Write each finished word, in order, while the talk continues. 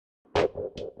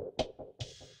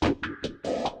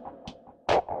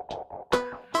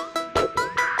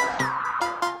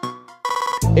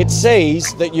it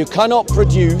says that you cannot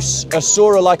produce a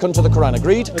surah like unto the Quran.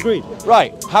 Agreed? Agreed.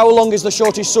 Right. How long is the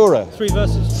shortest surah? 3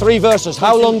 verses. 3 verses.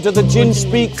 How long do the Jinn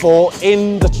speak for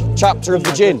in the chapter of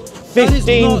the Jinn?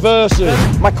 15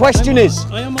 verses. My question is,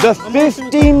 the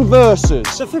 15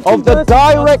 verses of the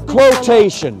direct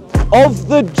quotation of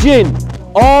the Jinn,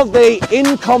 are they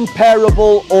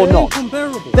incomparable or not?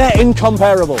 Incomparable. They're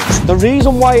incomparable. The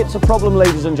reason why it's a problem,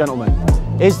 ladies and gentlemen,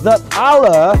 is that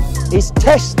Allah is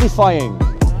testifying.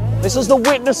 This is the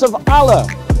witness of Allah,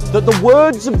 that the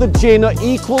words of the Jinn are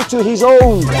equal to his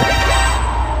own.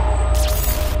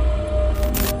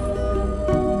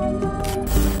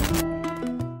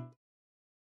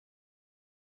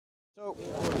 So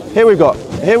here we got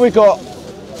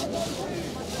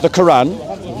the Quran,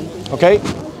 okay,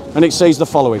 and it says the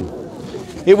following.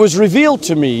 It was revealed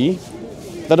to me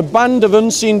that a band of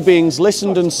unseen beings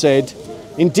listened and said,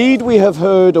 indeed we have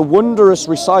heard a wondrous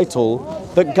recital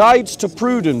that guides to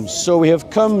prudence, so we have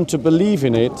come to believe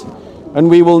in it, and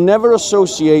we will never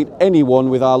associate anyone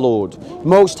with our Lord.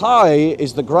 Most high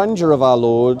is the grandeur of our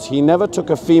Lord. He never took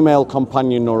a female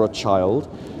companion nor a child.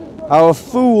 Our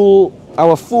fool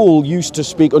used to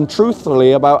speak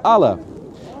untruthfully about Allah,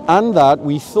 and that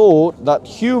we thought that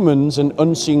humans and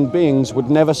unseen beings would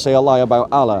never say a lie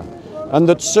about Allah, and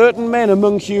that certain men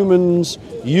among humans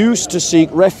used to seek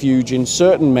refuge in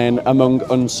certain men among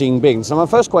unseen beings. Now my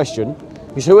first question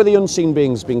is, who are the unseen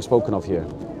beings being spoken of here?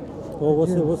 Well,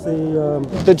 what's the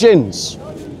The jinns.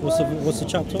 What's the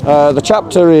chapter? The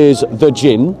chapter is the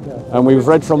Jinn, and we've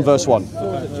read from verse 1.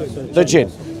 The Jinn.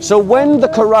 So when the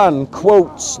Quran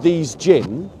quotes these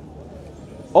Jinn,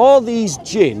 are these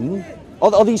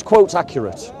quotes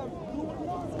accurate?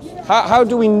 How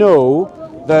do we know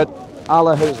that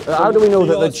Allah has, how do we know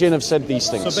that the Jinn have said these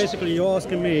things? So basically you're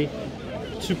asking me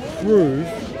to prove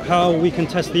how we can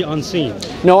test the unseen.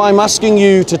 No, I'm asking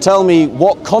you to tell me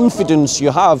what confidence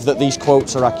you have that these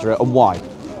quotes are accurate and why.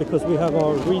 Because we have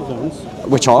our reasons.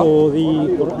 Which are? For the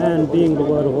Quran being the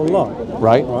word of Allah.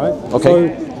 Right. Right.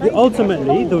 Okay. So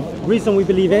ultimately, the reason we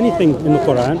believe anything in the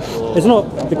Quran is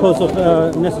not because of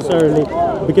necessarily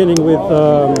beginning with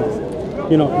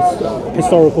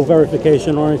historical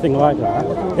verification or anything like that.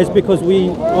 It's because we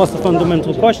ask the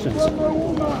fundamental questions.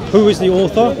 Who is the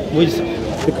author?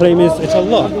 The claim is it's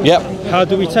Allah. Yep. How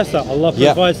do we test that? Allah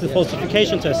provides the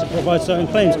falsification test. It provides certain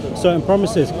claims, certain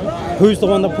promises. Who's the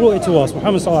one that brought it to us?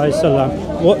 Muhammad sallallahu alaihi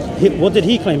wasallam. What did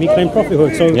he claim? He claimed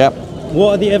prophethood. So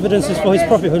what are the evidences for his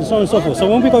prophethood, and so on and so forth. So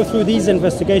when we go through these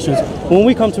investigations, when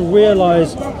we come to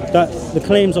realize that the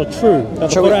claims are true, that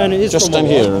the Quran is from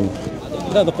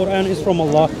Allah, that the Quran is from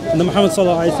Allah, and that Muhammad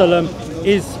sallallahu alaihi wasallam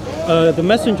is the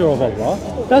messenger of Allah,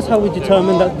 that's how we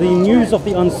determine that the news of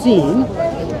the unseen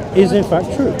is in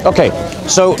fact true. Okay,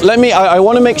 so I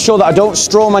want to make sure that I don't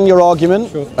strawman your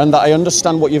argument and that I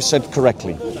understand what you've said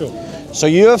correctly. Sure. So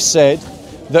you have said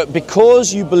that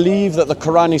because you believe that the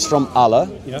Quran is from Allah,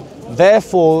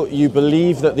 therefore you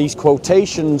believe that these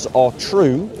quotations are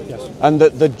true, and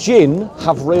that the Jinn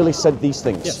have really said these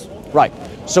things. Yes. Right,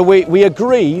 so we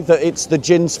agree that it's the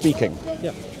Jinn speaking.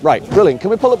 Yeah. Right, brilliant. Can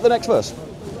we pull up the next verse?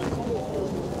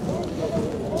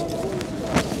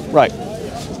 Right.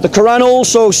 The Quran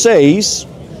also says,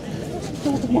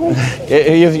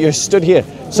 you stood here.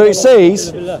 So it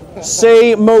says,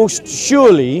 say most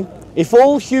surely, if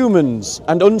all humans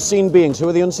and unseen beings, who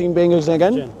are the unseen beings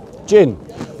again? Jinn,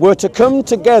 were to come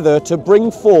together to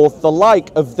bring forth the like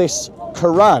of this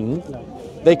Quran,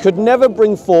 they could never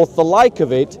bring forth the like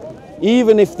of it,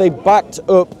 even if they backed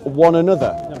up one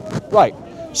another. Right.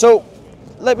 So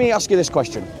let me ask you this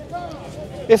question.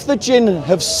 If the Jinn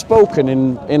have spoken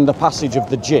in the passage of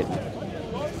the Jinn,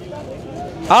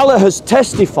 Allah has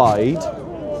testified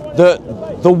that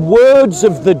the words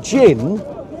of the Jinn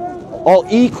are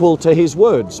equal to his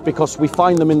words because we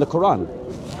find them in the Quran.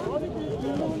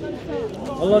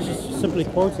 Allah's just simply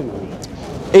quoting them.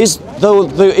 Is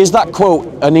that quote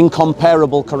an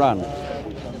incomparable Quran?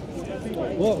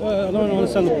 Well, I don't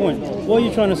understand the point. What are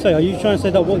you trying to say? Are you trying to say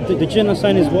that what the Jinn are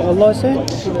saying is what Allah is saying?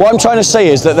 What I'm trying to say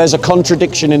is that there's a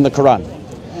contradiction in the Quran.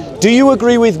 Do you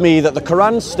agree with me that the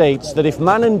Quran states that if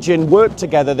man and Jinn worked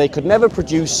together, they could never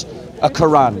produce a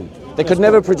Quran? They could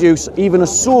never produce even a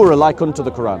surah like unto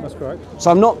the Quran. That's correct.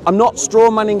 So I'm not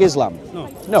straw-manning Islam.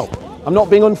 No, I'm not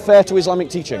being unfair to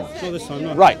Islamic teaching. Not this time,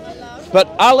 no. Right, but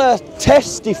Allah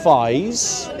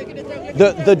testifies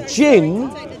that the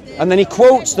Jinn, and then he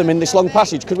quotes them in this long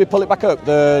passage. Could we pull it back up,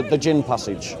 the Jinn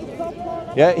passage?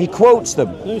 Yeah, he quotes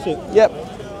them. Let me see. Yep.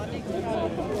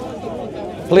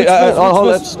 Please,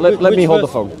 let me hold the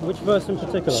phone. Which verse in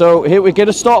particular? So here we're going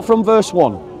to start from verse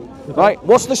 1. Right?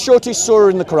 What's the shortest surah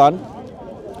in the Quran?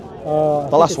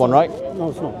 The last one, right? No,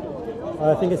 it's not.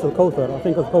 I think it's Al-Kawthar. I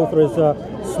think Al-Kawthar is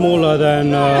smaller than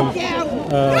Ahad.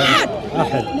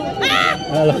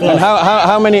 And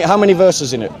how many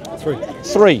verses in it? 3.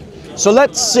 3. So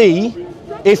let's see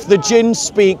if the jinn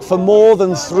speak for more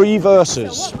than 3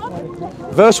 verses.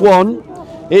 Verse 1,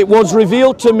 it was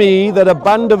revealed to me that a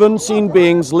band of unseen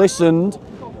beings listened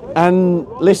in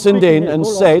and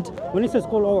said... When he says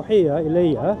Qul awhiya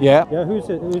ilayya, yeah, who's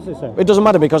it saying? It doesn't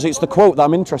matter because it's the quote that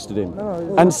I'm interested in.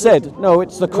 And said, no,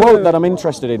 it's the quote that I'm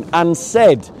interested in. And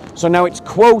said, so now it's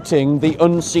quoting the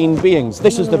unseen beings.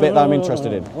 This is the bit that I'm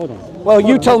interested in. Hold on. Well,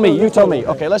 you tell me.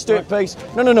 Okay, let's do it, please.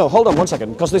 No, hold on 1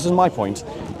 second, because this is my point.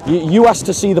 You asked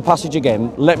to see the passage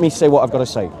again. Let me say what I've got to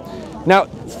say. Now,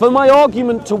 for my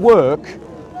argument to work,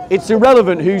 it's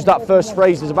irrelevant whose that first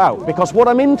phrase is about, because what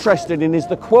I'm interested in is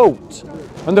the quote.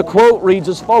 And the quote reads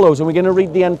as follows, and we're going to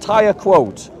read the entire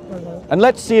quote. And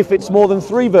let's see if it's more than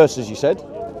 3 verses, you said?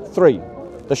 3.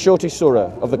 The shortest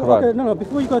surah of the Quran. Okay, no,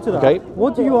 before you go to that,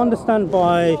 what do you understand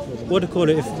by,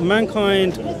 if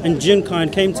mankind and jinn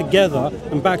kind came together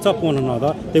and backed up one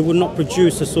another, they would not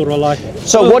produce a surah like it?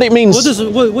 So what it means...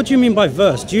 What do you mean by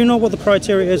verse? Do you know what the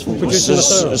criteria is for producing a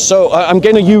surah? So I'm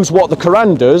going to use what the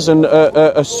Quran does, and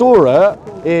a surah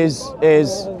is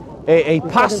a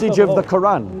passage of the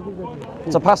Quran.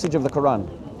 It's a passage of the Quran.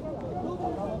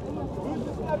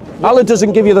 Allah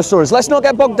doesn't give you the surahs. Let's not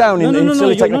get bogged down in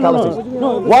silly technicalities.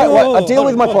 Why? Deal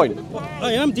with my point.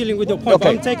 I am dealing with your point, but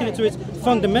I'm taking it to its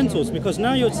fundamentals, because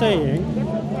now you're saying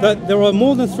that there are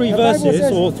more than 3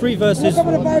 verses, or 3 verses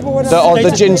that are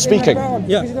the jinn speaking.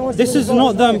 Yeah, this is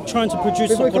not them trying to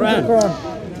produce the Quran.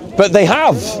 But they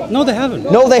have. No, they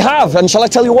haven't. No, they have. And shall I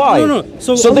tell you why? No.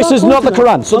 So this is not the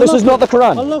Quran. So this is not the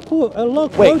Quran. Allah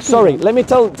Wait, sorry. Let me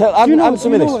answer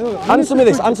me this.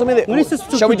 Answer me this.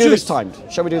 Shall we do this timed?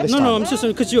 Shall we do this timed? No, I'm just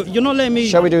because you're not letting me.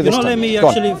 Shall we do this? You're not letting me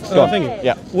actually think it.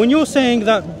 Yeah. When you're saying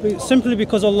that simply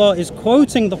because Allah is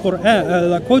quoting the Quran,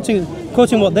 like quoting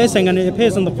what they're saying, and it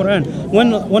appears in the Quran.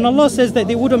 When Allah says that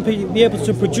they wouldn't be able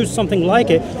to produce something like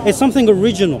it, it's something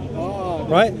original.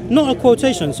 Right? Not a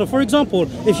quotation. So for example,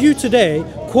 if you today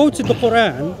quoted the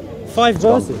Quran 5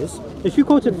 verses, if you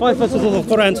quoted 5 verses of the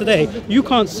Quran today, you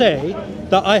can't say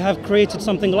that I have created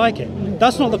something like it.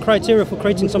 That's not the criteria for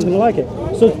creating something like it.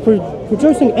 So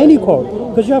producing any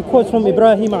quote, because you have quotes from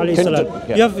Ibrahim alayhi salam,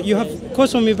 you have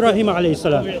quotes from Ibrahim alayhi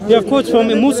salam, you have quotes from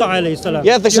Musa alayhi salam.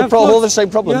 Yeah, this is all the same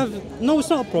problem. No, it's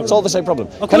not a problem. It's all the same problem.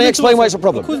 Can I explain why it's a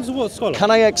problem? According to what scholar?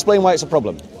 Can I explain why it's a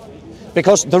problem?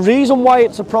 Because the reason why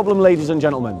it's a problem, ladies and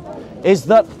gentlemen, is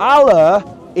that Allah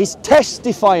is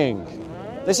testifying.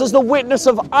 This is the witness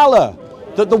of Allah,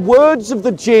 that the words of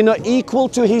the jinn are equal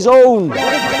to his own.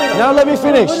 Now let me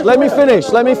finish.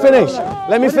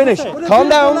 Calm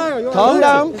down.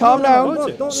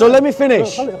 So let me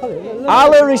finish.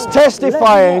 Allah is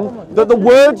testifying that the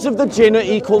words of the jinn are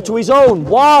equal to his own.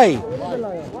 Why?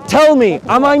 Tell me,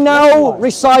 am I now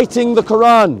reciting the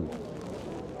Quran?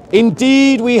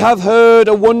 Indeed, we have heard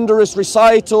a wondrous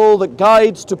recital that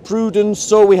guides to prudence,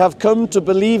 so we have come to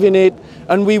believe in it,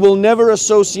 and we will never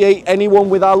associate anyone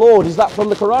with our Lord. Is that from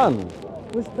the Quran?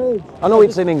 Which page? I know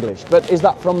it's in English, but is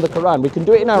that from the Quran? We can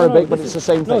do it in Arabic, but it's the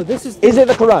same thing. No, this is it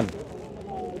the Quran?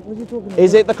 What are you talking about?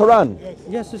 Is it the Quran?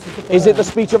 Yes, this is the Quran. Is it the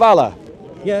speech of Allah?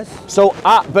 Yes. So,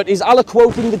 but is Allah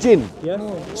quoting the jinn? Yes.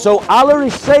 So Allah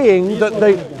is saying that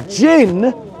the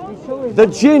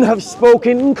jinn have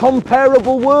spoken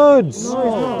incomparable words,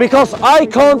 because I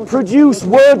can't produce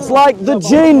words like the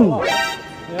jinn.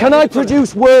 Can I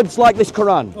produce words like this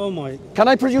Quran? Oh my. Can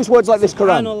I produce words like this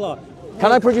Quran?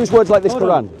 Can I produce words like this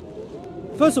Quran?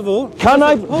 First of all, hold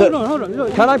on.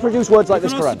 Look, can I produce words like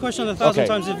this Quran? Quran? Ask the question 1,000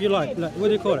 times if you like. What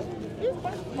do you call it?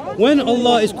 When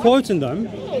Allah is quoting them,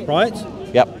 right?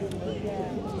 Yep.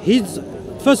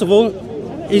 First of all,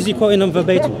 is he quoting them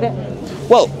verbatim?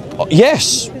 Well,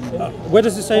 yes. Where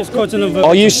does it say he's quoting them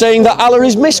verbatim? Are you saying that Allah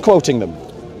is misquoting them?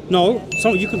 No.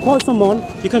 So you can quote someone,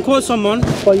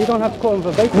 but you don't have to quote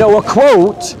them verbatim. No, a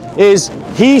quote is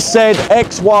he said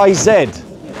X, Y, Z.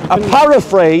 A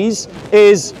paraphrase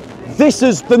is this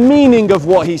is the meaning of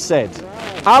what he said.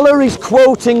 Allah is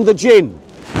quoting the jinn.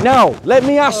 Now, let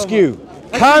me ask you,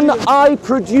 can I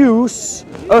produce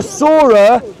a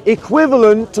surah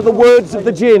equivalent to the words of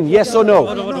the jinn? Yes or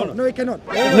no? No, you cannot.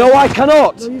 No, I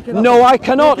cannot. No, I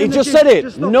cannot. He just said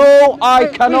it. No, I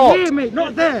cannot. We're here, mate,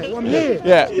 not there. I'm here.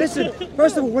 Yeah. Listen,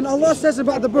 first of all, when Allah says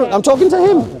about the book, I'm talking to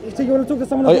him. so you want to talk to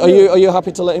someone else? Are you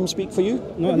happy to let him speak for you?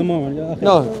 Not at the moment. Yeah, okay.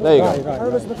 No, there you go.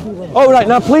 Right. Oh, right.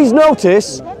 Now, please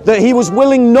notice that he was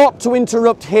willing not to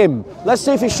interrupt him. Let's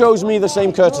see if he shows me the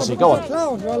same courtesy. Go on. You're a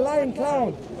clown. You're a lying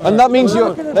clown. And that means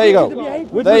you're. There you go.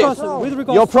 With regards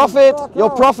to your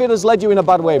prophet has led you in a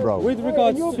bad way, bro. With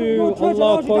regards to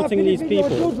Allah quoting these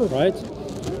people, right?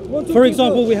 For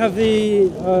example, we have the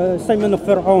statement of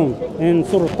Fir'aun in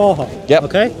Surah Taha. Yep.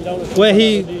 Okay, where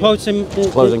he quotes him.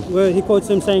 Where he quotes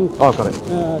him saying, "Oh, got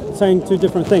it." Saying two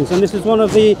different things, and this is one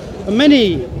of the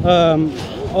many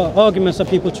arguments that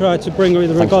people try to bring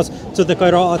with regards to the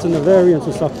qira'at and the variants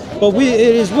and stuff. But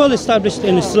it is well established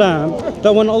in Islam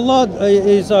that when Allah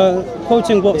is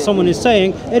quoting what someone is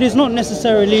saying, it is not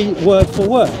necessarily word for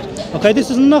word. Okay, this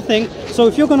is nothing. So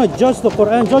if you're going to judge the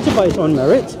Quran, judge it by its own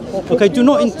merit. Okay, do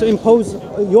not impose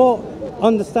your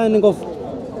understanding of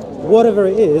whatever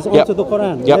it is onto the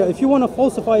Quran. Yep. If you want to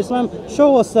falsify Islam,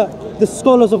 show us that the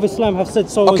scholars of Islam have said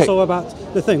so and so about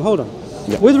the thing. Hold on.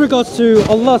 Yep. With regards to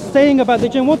Allah saying about the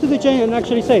jinn, what did the jinn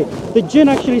actually say? The jinn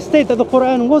actually state that the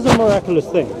Quran was a miraculous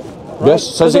thing. Right? Yes,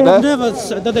 says it there.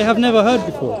 That they have never heard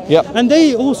before. Yep. And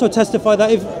they also testify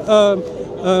that if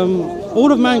all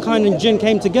of mankind and jinn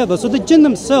came together, so the jinn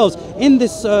themselves in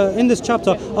this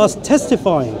chapter are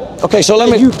testifying. Okay, so let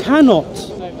me. You cannot.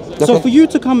 Okay. So for you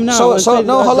to come now and say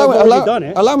no,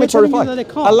 allow me to reply.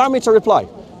 Allow me to reply.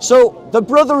 So the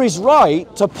brother is right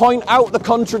to point out the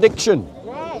contradiction.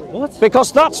 What?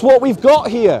 Because that's what we've got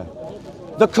here.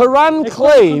 The Quran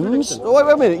claims. Wait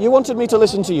a minute. You wanted me to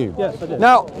listen to you. Yes, I did.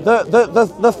 Now,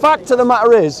 the fact of the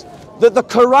matter is that the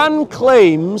Quran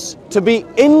claims to be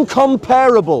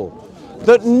incomparable.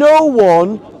 That no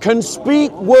one can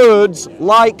speak words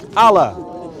like Allah.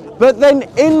 But then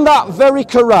in that very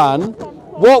Quran,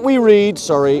 what we read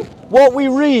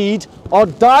are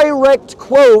direct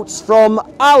quotes from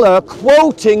Allah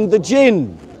quoting the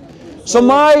jinn. So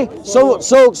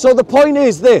the point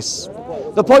is this.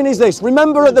 The point is this.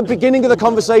 Remember at the beginning of the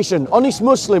conversation, honest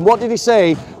Muslim, what did he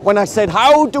say when I said,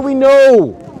 how do we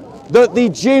know that the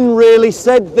jinn really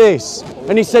said this?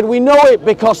 And he said, we know it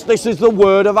because this is the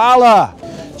word of Allah.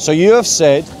 So you have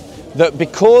said that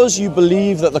because you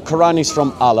believe that the Quran is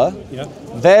from Allah,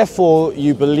 therefore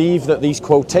you believe that these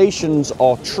quotations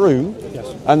are true,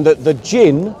 and that the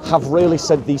jinn have really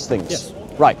said these things. Yes.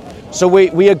 Right. So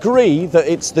we agree that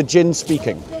it's the jinn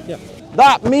speaking. Yeah.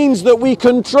 That means that we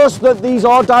can trust that these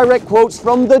are direct quotes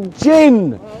from the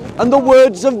jinn. And the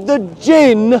words of the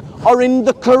jinn are in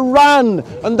the Quran.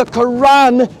 And the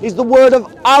Quran is the word of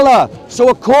Allah. So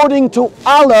according to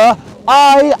Allah,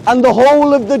 I and the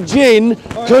whole of the jinn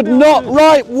could not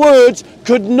write words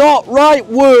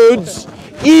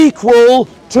equal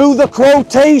to the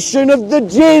quotation of the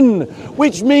jinn,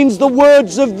 which means the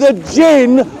words of the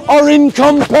jinn are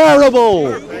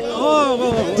incomparable.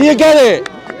 Do you get it?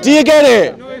 Do you get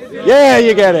it? Yeah,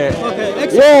 you get it.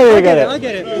 Okay, yeah, you get it. I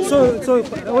get it. So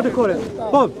what do you call it?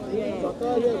 Bob,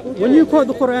 when you quote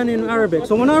the Quran in Arabic,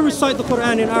 so when I recite the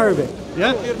Quran in Arabic,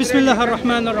 Bismillah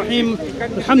ar-Rahman ar-Rahim,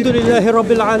 Alhamdulillahi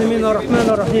Rabbil Alameen ar-Rahman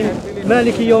ar-Rahim,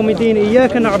 Maliki Yawmiddin,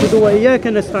 Iyaka na'budu wa Iyaka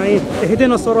nasta'in,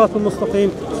 Ihdina as-sirata al-mustaqim,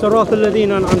 sirata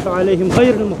alladhina an'amta alayhim,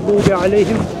 ghayr al-maghdubi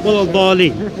alayhim, wal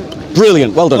dhalin.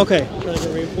 Brilliant, well done. Okay.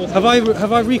 Have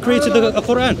I recreated the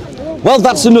Quran? Well,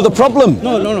 that's another problem.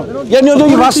 No. Yeah, no,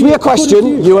 you've asked me a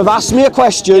question. You have asked me a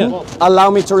question. Allow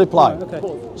me to reply. Okay.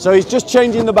 So he's just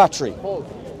changing the battery.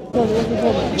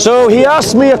 So he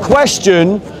asked me a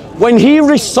question. When he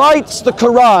recites the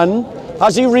Quran,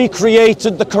 has he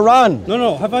recreated the Quran?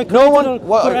 No. Have I created a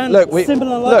Quran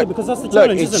similar like it? Because that's the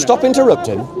challenge, isn't it? Stop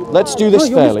interrupting. Let's do this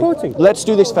fairly. Let's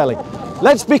do this fairly.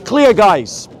 Let's be clear,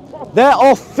 guys. There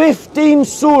are 15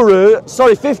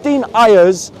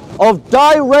 ayahs of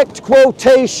direct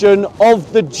quotation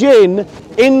of the jinn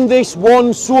in this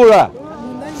one surah.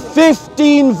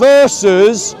 15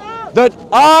 verses that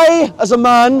I, as a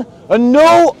man, and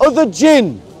no other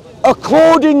jinn,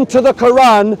 according to the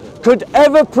Quran, could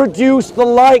ever produce the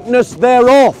likeness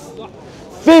thereof.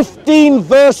 15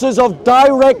 verses of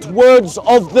direct words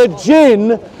of the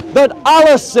jinn that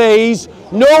Allah says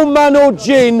no man or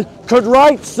jinn could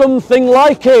write something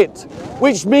like it,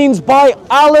 which means by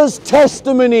Allah's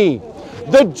testimony,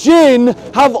 the jinn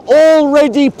have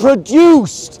already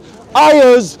produced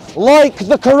ayahs like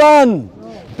the Quran,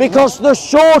 because the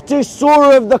shortest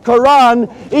surah of the Quran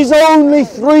is only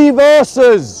 3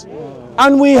 verses,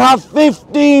 and we have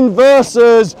 15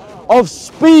 verses of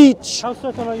speech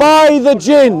by the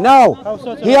jinn. Now,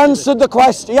 he answered the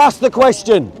question. He asked the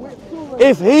question.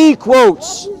 If he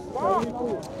quotes,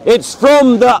 it's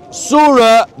from the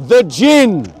surah the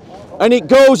jinn, and it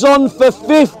goes on for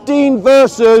 15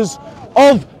 verses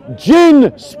of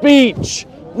jinn speech,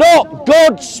 not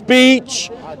God's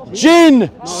speech, jinn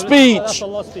speech.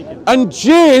 And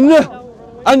jinn,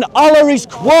 and Allah is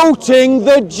quoting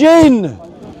the jinn.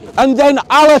 And then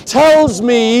Allah tells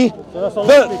me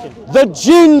that the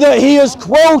jinn that he has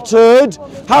quoted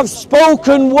have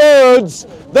spoken words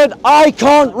that I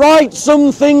can't write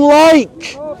something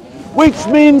like, which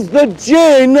means the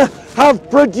jinn have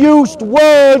produced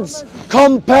words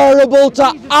comparable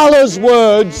to Allah's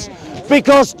words,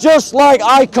 because just like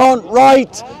I can't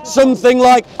write something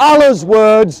like Allah's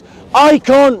words, I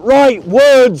can't write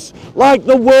words like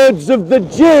the words of the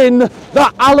jinn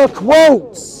that Allah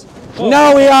quotes.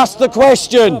 Now he asked the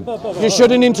question, you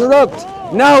shouldn't interrupt.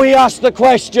 Now he asked the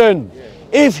question,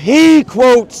 if he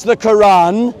quotes the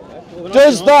Quran,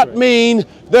 does that mean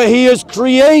that he has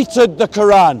created the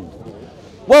Quran?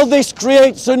 Well, this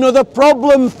creates another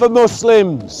problem for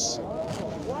Muslims,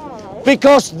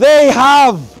 because they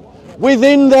have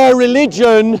within their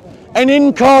religion an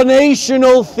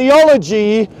incarnational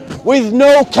theology with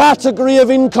no category of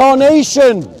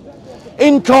incarnation.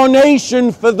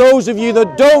 Incarnation, for those of you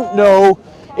that don't know,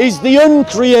 is the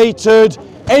uncreated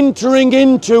entering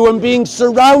into and being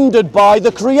surrounded by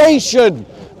the creation.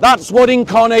 That's what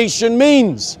incarnation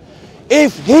means.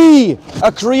 If he,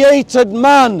 a created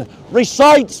man,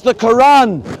 recites the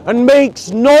Quran and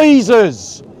makes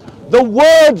noises, the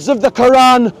words of the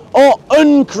Quran are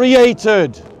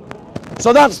uncreated.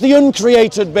 So that's the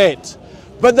uncreated bit.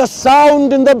 But the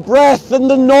sound and the breath and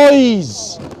the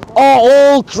noise are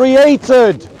all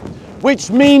created, which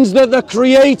means that the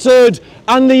created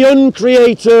and the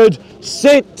uncreated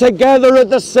sit together at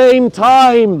the same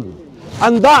time.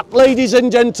 And that, ladies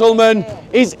and gentlemen,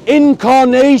 is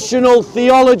incarnational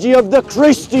theology of the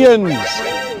Christians.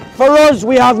 For us,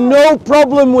 we have no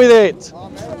problem with it.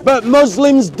 But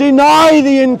Muslims deny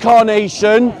the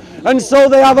incarnation, and so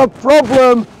they have a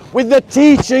problem with the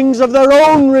teachings of their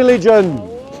own religion.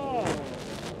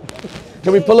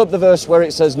 Can we pull up the verse where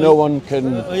it says no one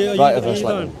can write a verse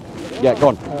like that? Yeah, go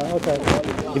on. Okay.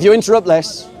 If you interrupt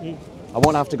less, I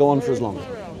won't have to go on for as long.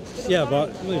 Yeah, but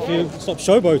if you stop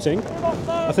showboating,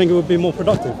 I think it would be more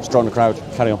productive. It's drawing the crowd.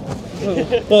 Carry on.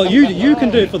 Well, you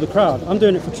can do it for the crowd. I'm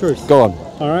doing it for truth. Go on.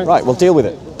 All right. Right, we'll deal with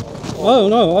it. Oh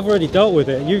no, I've already dealt with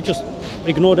it. You just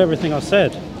ignored everything I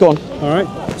said. Go on. All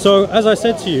right. So as I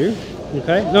said to you,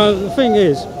 okay. Now the thing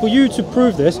is, for you to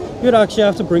prove this, you'd actually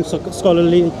have to bring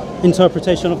scholarly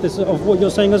interpretation of this, of what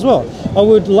you're saying as well. I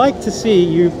would like to see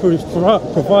you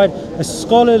provide a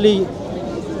scholarly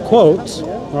quote,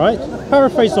 right,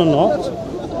 paraphrased or not,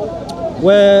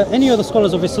 where any other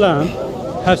scholars of Islam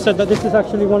have said that this is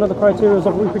actually one of the criteria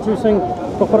of reproducing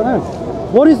the Quran.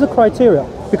 What is the criteria?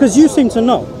 Because you seem to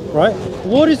know, right?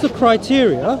 What is the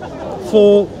criteria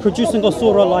for producing a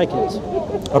surah like it?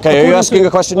 Okay, are you asking a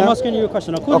question now? I'm asking you a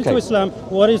question. According to Islam,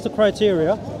 what is the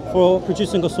criteria for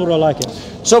producing a surah like it?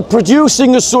 So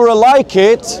producing a surah like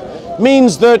it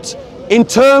means that in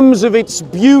terms of its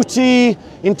beauty,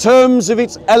 in terms of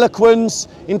its eloquence,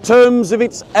 in terms of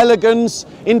its elegance,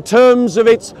 in terms of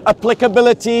its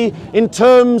applicability, in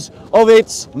terms of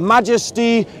its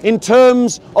majesty, in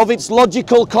terms of its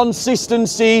logical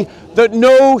consistency, that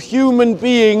no human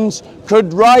beings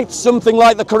could write something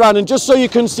like the Quran. And just so you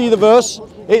can see the verse,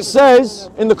 it says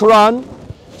in the Quran,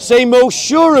 say most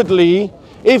assuredly,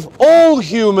 if all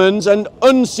humans and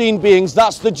unseen beings,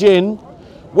 that's the jinn,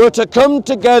 were to come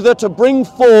together to bring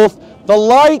forth the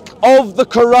like of the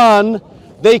Quran,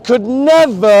 they could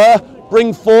never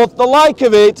bring forth the like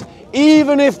of it,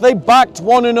 even if they backed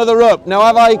one another up. Now,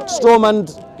 have I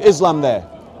strawmanned Islam there?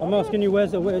 I'm asking you,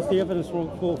 where's the evidence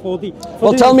for the...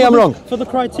 Well, tell me I'm wrong. For the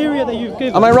criteria that you've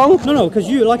given. Am I wrong? No, because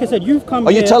you, like I said, you've come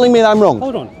Are you telling me that I'm wrong?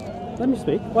 Hold on. Let me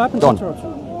speak. What happened to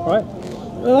interruption? Right?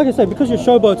 Well, like I said, because you're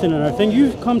showboating and everything,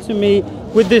 you've come to me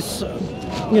with this,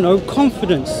 you know,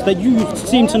 confidence that you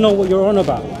seem to know what you're on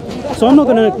about. So I'm not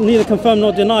going to neither confirm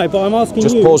nor deny, but I'm asking you...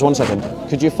 Just pause 1 second.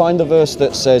 Could you find the verse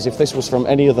that says if this was from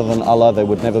any other than Allah, there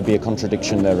would never be a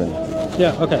contradiction therein?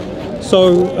 Yeah, okay.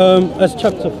 So, as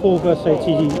chapter 4, verse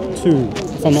 82.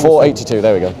 482,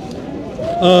 there we go.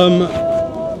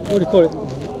 What do you call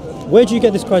it? Where do you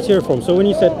get this criteria from? So when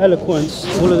you said eloquence,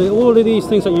 all of these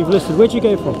things that you've listed, where do you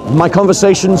get it from? My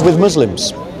conversations with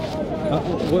Muslims.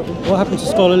 What happened to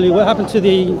scholarly? What happened to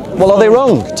the... Well, are they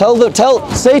wrong?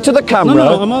 Say to the camera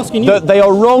I'm asking you, that they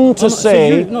are wrong to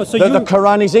say that the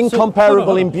Quran is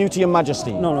incomparable in beauty and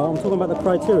majesty. No, I'm talking about the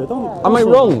criteria. Am I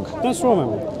wrong? Don't straw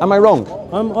man me. Am I wrong?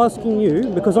 I'm asking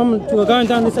you, because I'm going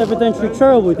down this evidentiary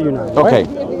trail with you now. Okay.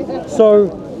 Right?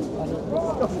 So,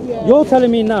 you're telling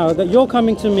me now that you're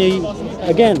coming to me,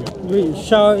 again,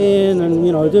 shouting and,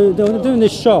 you know, doing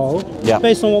this show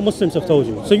based on what Muslims have told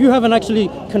you. So you haven't actually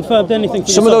confirmed anything for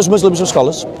Some yourself. of those Muslims are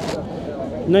scholars.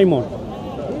 Name one.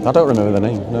 I don't remember the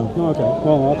name, no. No, okay.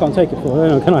 Well, I can't take it for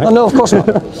it, can I? Oh, no, of course not.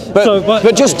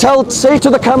 But just say to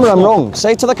the camera I'm wrong.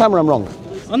 Say to the camera I'm wrong.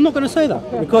 I'm not going to say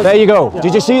that. Because there you go. Yeah.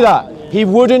 Did you see that? He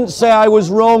wouldn't say I was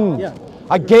wrong. Yeah.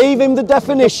 I gave him the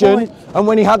definition, and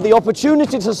when he had the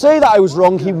opportunity to say that I was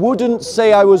wrong, he wouldn't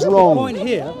say I was wrong.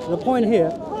 The point here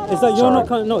is that you're not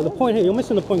coming, no, the point here, you're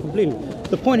missing the point completely.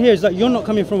 The point here is that you're not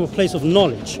coming from a place of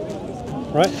knowledge,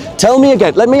 right? Tell me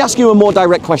again, let me ask you a more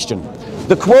direct question.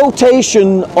 The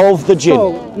quotation of the Jinn.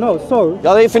 I'll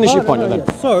let you finish your point then.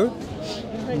 Yeah. So,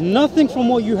 nothing from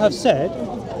what you have said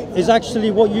is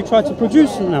actually what you try to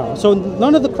produce now. So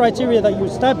none of the criteria that you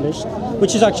established,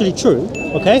 which is actually true,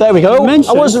 okay? There we go.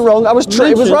 I wasn't wrong.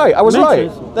 It was right. I was right.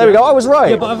 There we go. I was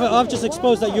right. Yeah, but I've just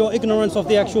exposed that your ignorance of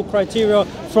the actual criteria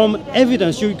from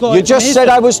evidence. You just said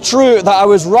I was true, that I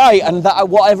was right, and that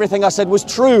everything I said was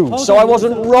true. So I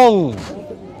wasn't wrong.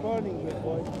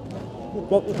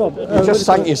 You just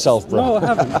sank yourself, bro. No, I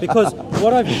haven't. Because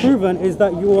what I've proven is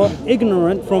that you are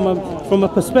ignorant from a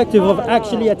perspective of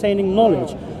actually attaining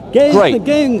knowledge.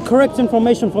 Getting correct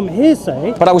information from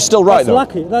hearsay. But I was still right, though.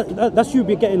 Lucky. That's you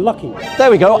getting lucky.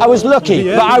 There we go. I was lucky,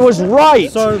 but I was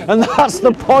right. And that's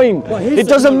the point. It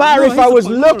doesn't matter if I was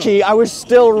lucky, I was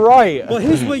still right. Well,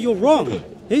 here's where you're wrong.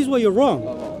 Here's where you're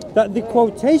wrong. That the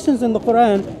quotations in the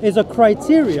Quran is a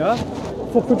criteria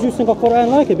for producing a Quran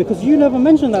like it, because you never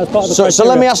mentioned that as part of the criteria. So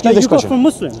let me ask you this question. From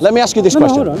Muslims. Let me ask you this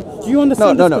question. Hold on. Do you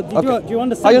understand? No. Okay. Do you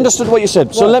understand? I understood what you said.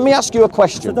 Right. So let me ask you a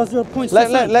question. So does your point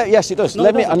yes, it does.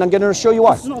 And I'm going to show you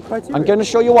why. This is not a criteria. I'm going to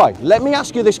show you why. Let me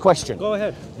ask you this question. Go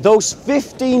ahead. Those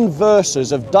 15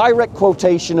 verses of direct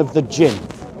quotation of the Jinn,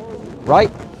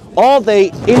 right? Are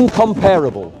they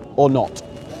incomparable or not?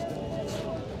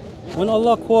 When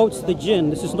Allah quotes the Jinn,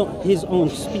 this is not His own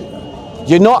speech.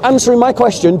 You're not answering my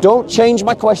question. Don't change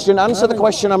my question. Answer the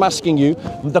question I'm asking you.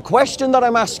 The question that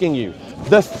I'm asking you,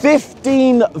 the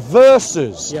 15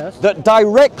 verses that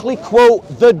directly quote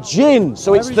the Jinn,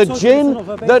 so it's the Jinn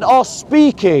that are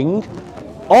speaking,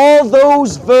 are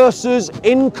those verses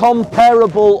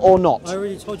incomparable or not? I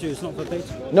already told you it's not verbatim.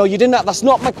 No, you didn't. That's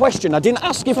not my question. I didn't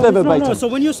ask if they're verbatim. No, so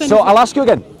when you're saying I'll ask you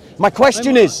again. My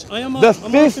question is, the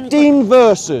 15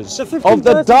 verses of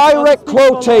the direct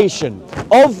quotation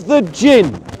of the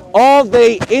Jinn, are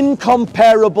they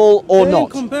incomparable or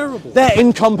not? Incomparable. They're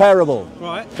incomparable.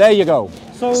 Right. There you go.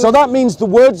 So that means the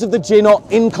words of the Jinn are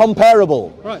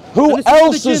incomparable. Right. Who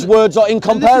else's words are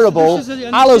incomparable?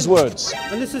 Allah's words.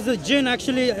 And this is the Jinn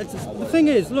actually, the thing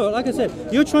is, look, like I said,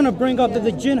 you're trying to bring up that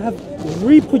the Jinn have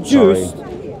reproduced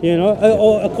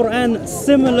or a Quran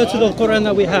similar to the Quran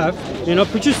that we have,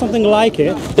 produce something like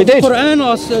it. They did. The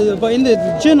Quran but in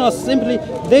the Jinn are simply,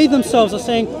 they themselves are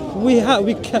saying, we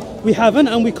haven't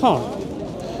and we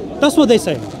can't. That's what they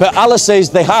say. But Allah says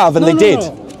they have and they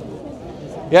did.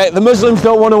 Yeah, the Muslims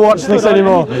don't want to watch this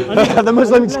anymore. The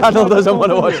Muslim channel doesn't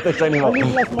want to watch this anymore.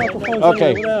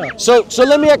 Okay, so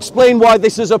let me explain why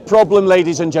this is a problem,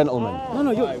 ladies and gentlemen.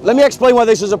 Let me explain why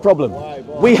this is a problem.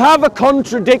 We have a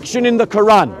contradiction in the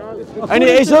Quran, and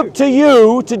it is up to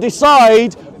you to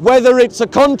decide whether it's a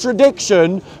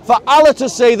contradiction for Allah to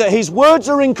say that His words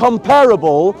are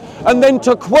incomparable, and then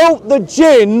to quote the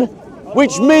Jinn,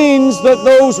 which means that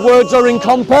those words are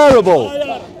incomparable.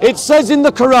 It says in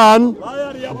the Quran,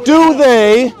 do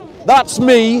they, that's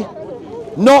me,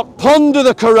 not ponder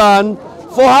the Quran,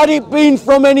 for had it been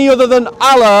from any other than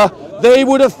Allah, they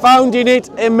would have found in it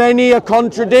many a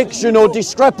contradiction or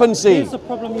discrepancy.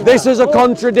 This is a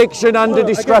contradiction and a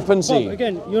discrepancy.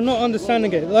 Again, you're not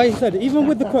understanding it. Like I said, even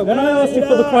with the when I asked you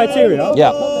for the criteria,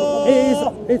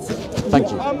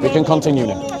 Thank you. We can continue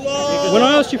now. When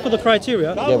I asked you for the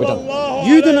criteria, we're done.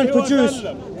 You didn't produce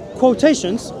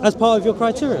quotations as part of your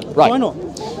criteria. Right. Why not?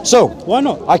 So, why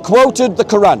not? I quoted the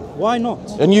Quran. Why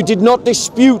not? And you did not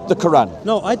dispute the Quran.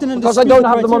 No, I didn't. Because I don't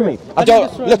have them on me. I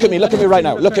don't. Look at me right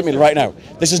now. Look at me right now.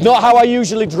 This is not how I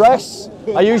usually dress.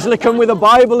 I usually come with a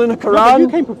Bible and a Quran. No, but you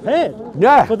came prepared.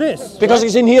 Yeah. For this. Because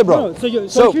it's in here, bro. No,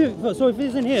 so if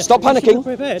it's in here. Stop panicking.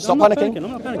 Stop panicking. I'm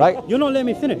not panicking. Right. You're not letting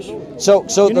me finish. You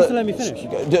need to let me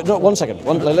finish. No, 1 second.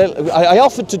 I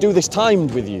offered to do this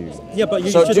timed with you. Yeah, but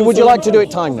you. So would you like to do it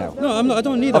timed now? No, I'm not. I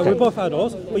don't need that. We're both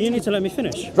adults, but you need to let me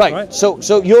finish. Right. So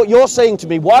you're saying to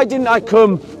me, why didn't I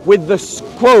come with the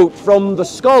quote from the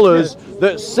scholars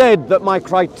that said that my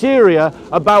criteria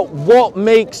about what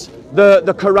makes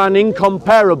the Quran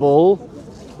incomparable?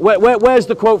 Where's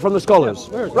the quote from the scholars?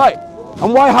 Right.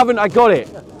 And why haven't I got it?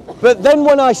 But then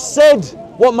when I said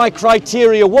what my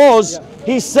criteria was,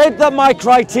 he said that my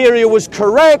criteria was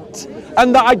correct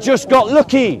and that I just got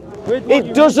lucky.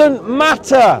 It doesn't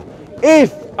matter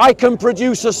if I can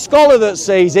produce a scholar that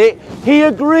says it. He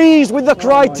agrees with the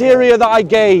criteria that I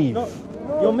gave.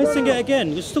 You're missing it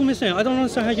again. You're still missing it. I don't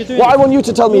understand how you're doing What it. I want you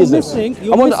to tell me You're is this.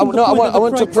 missing- I want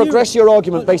to criteria. progress your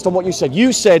argument based on what you said.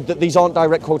 You said that these aren't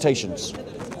direct quotations.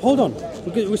 Hold on.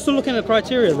 We're still looking at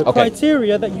criteria. The Okay.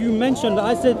 criteria that you mentioned, that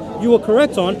I said you were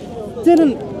correct on,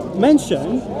 didn't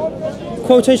mention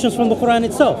quotations from the Quran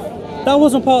itself. That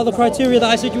wasn't part of the criteria that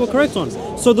I said you were correct on.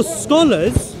 So the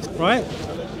scholars, right,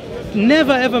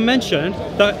 never ever mentioned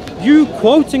that you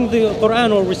quoting the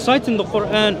Quran or reciting the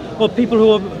Quran or people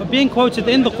who are being quoted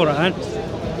in the Quran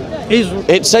is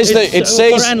It says that it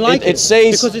says Quran-like it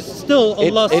says because it's still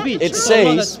Allah's speech. It It's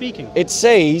Allah that's says speaking. it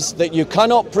says that you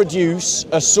cannot produce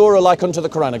a surah like unto the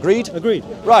Quran. Agreed? Agreed.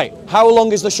 Right. How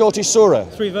long is the shortest surah?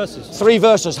 3 verses. 3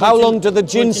 verses. How long do the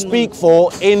jinn 14 speak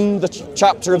for in the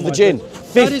chapter of the jinn?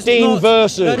 15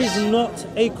 verses. That is not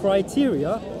a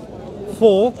criteria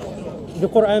for the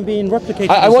Quran being replicated.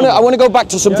 I want to go back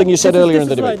to something you said earlier in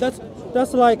the debate.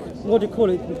 That's like, what do you call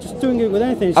it? Just doing it with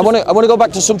anything. It's I want to go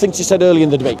back to something you said earlier in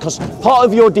the debate, because part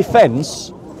of your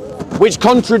defence, which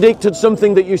contradicted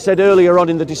something that you said earlier on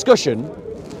in the discussion,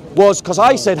 was because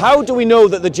I said, how do we know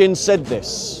that the jinn said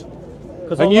this?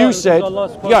 And you said,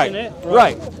 right.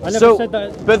 I never So, said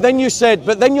that. but then you're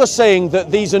saying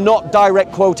that these are not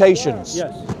direct quotations.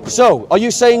 Yes. So, are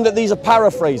you saying that these are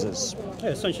paraphrases?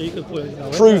 Yeah, essentially, you could put it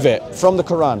that way. Prove it from the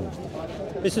Quran.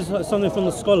 This is something from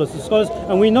the scholars.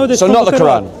 And we know this. So from not the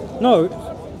Quran? No,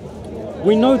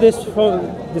 we know this from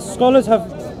the scholars have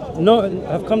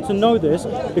come to know this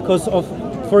because of,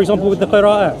 for example, with the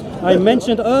qira'at. I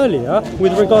mentioned earlier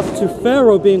with regards to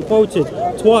Pharaoh being quoted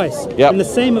twice in the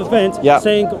same event,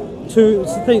 saying two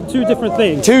different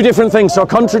things. Two different things. So a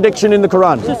contradiction in the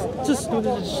Quran. Just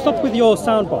stop with your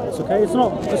sound bites, okay? It's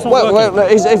not. Well,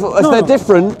 if they're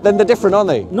different, then they're different, aren't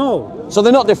they? No. So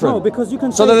they're not different. No, because you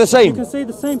can. So they're the same. You can say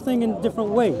the same thing in different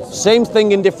ways. Same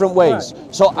thing in different ways.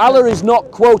 Right. So Allah is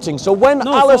not quoting. So when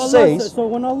Allah says,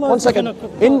 when Allah one second,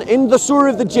 in the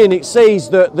Surah of the Jinn, it says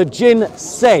that the Jinn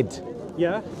said.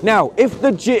 Yeah. Now, if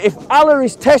Allah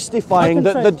is testifying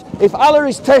that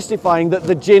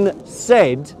the Jinn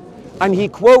said, and he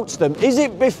quotes them, is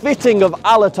it befitting of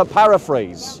Allah to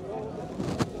paraphrase?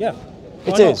 Yeah.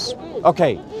 It is.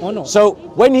 Okay. Why not? So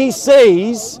when he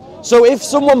says, so if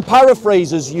someone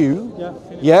paraphrases you,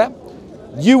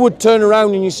 you would turn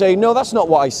around and you say, no, that's not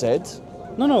what I said.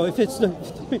 No. If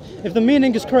the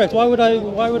meaning is correct, why would I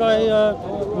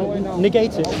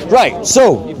negate it? Right.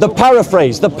 So the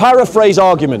paraphrase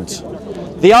argument,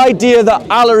 the idea that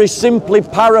Allah is simply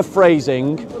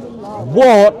paraphrasing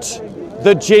what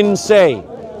the jinn say.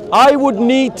 I would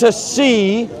need to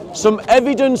see some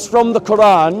evidence from the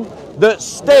Quran that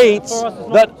states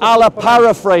that Allah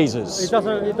paraphrases. It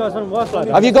doesn't work like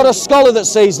that. Have you got a scholar that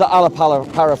says that Allah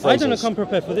paraphrases? I didn't come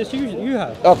prepared for this. You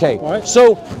have. Okay. Right?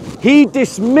 So he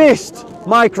dismissed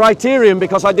my criterion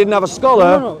because I didn't have a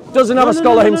scholar. Doesn't have a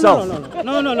scholar himself.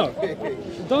 No.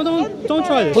 Don't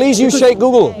try this. Please use Sheikh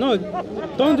Google. No,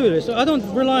 don't do this. I don't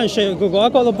rely on Sheikh Google. I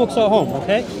got the books at home.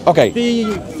 Okay. Okay.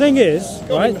 The thing is,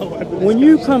 right? When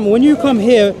you come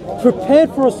here prepared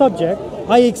for a subject,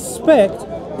 I expect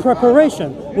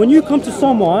preparation. When you come to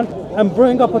someone and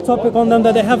bring up a topic on them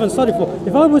that they haven't studied for,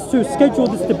 if I was to schedule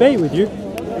this debate with you,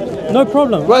 no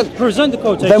problem. Well, present the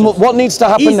quotations. Then what needs to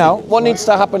happen Easy. now? What needs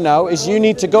to happen now is you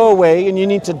need to go away and you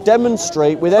need to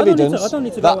demonstrate with evidence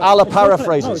that Allah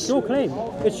paraphrases. No, it's your claim.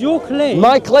 It's your claim.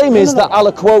 My claim is that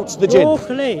Allah quotes the jinn, Your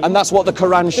claim. and that's what the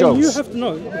Quran Then shows. you have to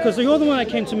know, because you're the one that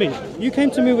came to me. You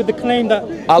came to me with the claim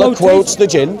that Allah quotes the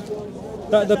jinn.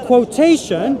 That the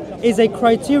quotation is a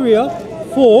criteria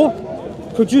for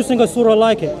producing a surah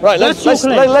like it. Right, let's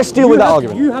deal with that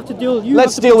argument. You have to deal.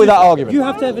 Let's deal with that argument. You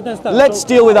have to evidence that. Let's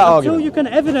deal with that until argument. you can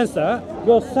evidence that,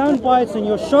 your sound bites and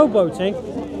your showboating.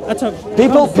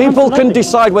 People can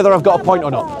decide whether I've got a point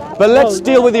or not. But let's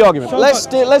deal with the argument. Let's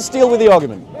deal with the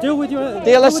argument. Deal with your.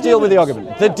 Let's deal with the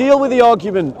argument. Let's deal with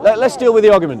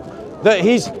the argument. That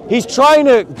he's trying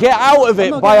to get out of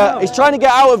it he's trying to get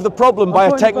out of the problem by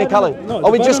a technicality. Are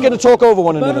we just going to talk over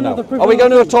one another now? Are we going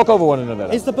to talk over one another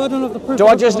now? It's the burden of the proof. Do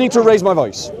I just need to raise my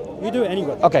voice? You do it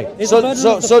anyway. Okay. So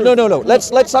no.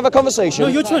 Let's have a conversation. No,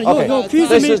 you're trying. Okay. You're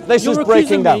accusing me. This is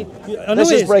breaking down. This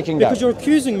is breaking down. Because you're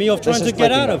accusing me of trying to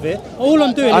get out of it. All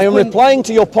I'm doing. I am replying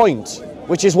to your point,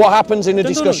 which is what happens in a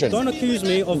discussion. Don't accuse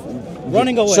me of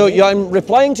running away. So I'm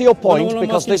replying to your point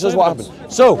because this is what happened.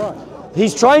 So.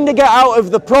 He's trying to get out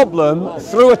of the problem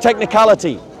through a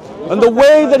technicality. And the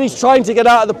way that he's trying to get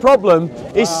out of the problem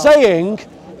is saying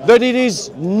that it is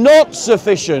not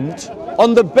sufficient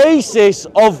on the basis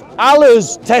of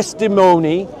Allah's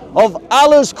testimony, of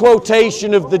Allah's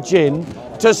quotation of the jinn,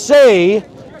 to say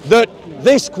that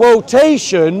this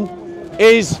quotation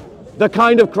is the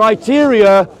kind of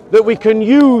criteria that we can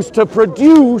use to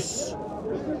produce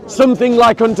something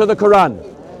like unto the Quran.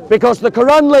 Because the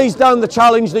Quran lays down the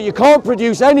challenge that you can't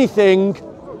produce anything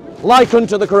like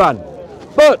unto the Quran.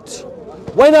 But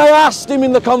when I asked him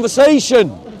in the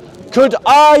conversation, could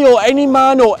I or any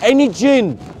man or any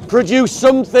jinn produce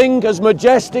something as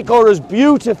majestic or as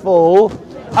beautiful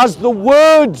as the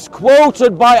words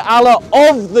quoted by Allah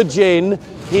of the jinn,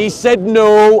 he said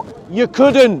no, you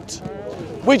couldn't.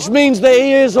 Which means that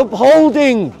he is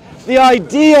upholding the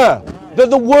idea that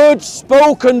the words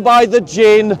spoken by the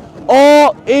jinn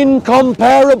are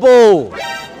incomparable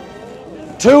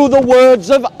to the words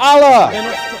of Allah.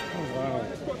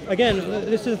 Again,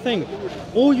 this is the thing.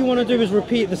 All you want to do is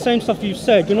repeat the same stuff you've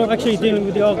said. You're not actually dealing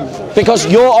with the argument. Because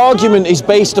your argument is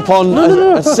based upon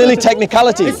a silly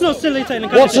technicality. It's not silly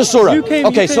technicality. What's a surah?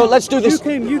 So let's do this.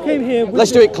 You came here.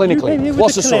 Let's do it clinically.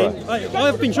 What's a surah?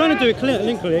 I've been trying to do it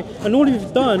clinically, and all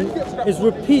you've done is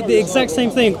repeat the exact same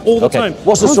thing all the time.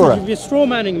 What's a surah? You're straw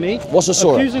manning me. What's a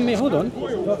surah? Accusing me. Hold on.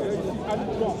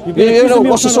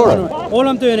 What's a surah? All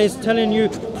I'm doing is telling you,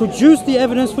 produce the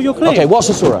evidence for your claim. Okay, what's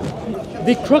a surah?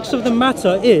 The crux of the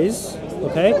matter is,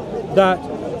 okay, that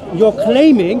you're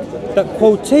claiming that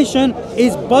quotation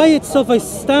is by itself a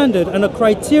standard and a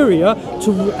criteria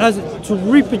to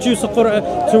reproduce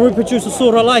a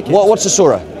surah like it. What's a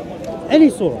surah? Any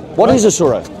surah. What is a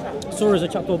surah? Surah is a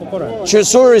chapter of the Quran.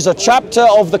 Surah is a chapter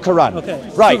of the Quran.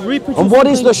 Okay. Right. So and what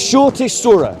is the shortest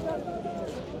surah?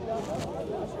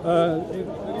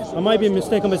 I might be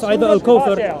mistaken, but it's either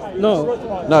Al-Kawthar.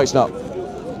 No, it's not.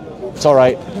 It's all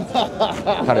right.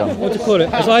 Carry on. What do you call it?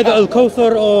 It's either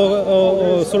Al-Kawthar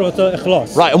or Surah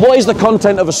Al-Ikhlas. Right, and what is the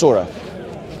content of a surah?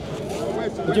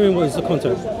 What do you mean, what is the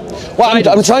content? Well,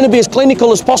 I'm trying to be as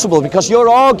clinical as possible because you're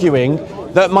arguing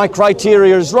that my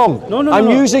criteria is wrong. No. I'm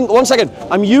using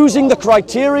the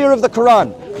criteria of the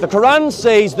Quran. The Quran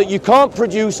says that you can't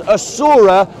produce a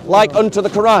surah like unto the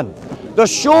Quran. The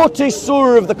shortest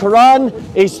surah of the Quran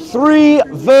is 3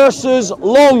 verses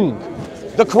long.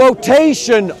 The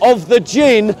quotation of the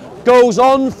jinn goes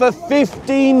on for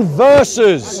 15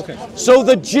 verses. Okay. So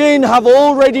the jinn have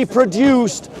already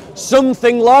produced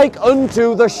something like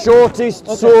unto the shortest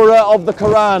surah of the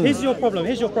Quran. Here's your problem.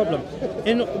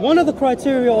 In one of the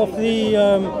criteria of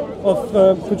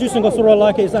the producing a surah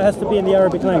like it is that it has to be in the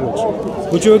Arabic language.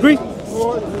 Would you agree?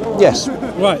 Yes.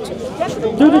 Right.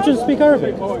 Do the jinn speak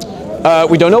Arabic?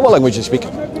 We don't know what language they speak.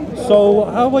 So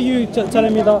how are you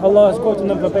telling me that Allah is quoting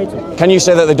them verbatim? Can you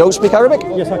say that they don't speak Arabic?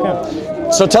 Yes, I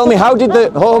can. So tell me, how did the...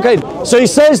 Oh, okay. So he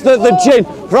says that the jinn...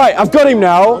 Right, I've got him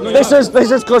now. No, this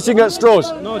is clutching at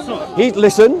straws. No, it's not.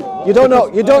 Listen, you don't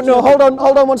know. Hold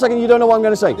on 1 second. You don't know what I'm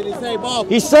going to say. Did he say, Bob?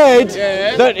 He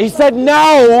said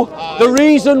now the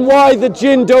reason why the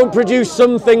jinn don't produce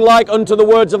something like unto the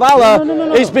words of Allah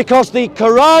is because the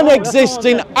Quran exists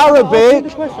in Arabic,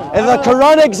 and the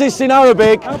Quran exists in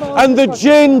Arabic, and the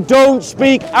jinn don't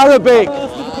speak Arabic.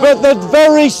 But the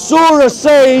very surah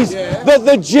says that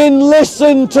the jinn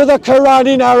listen to the Quran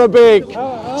in Arabic.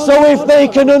 So if they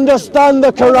can understand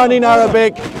the Quran in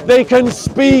Arabic, they can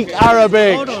speak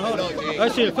Arabic. Hold on.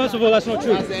 Actually, first of all, that's not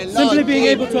true. Simply being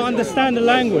able to understand the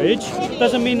language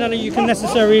doesn't mean that you can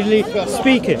necessarily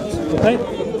speak it. Okay?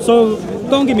 So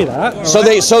don't give me that.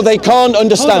 So they can't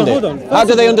understand it. Hold on. How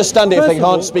do they understand it if they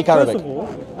can't speak Arabic? First of all,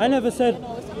 I never said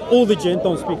all the jinn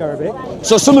don't speak Arabic.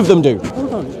 So some of them do.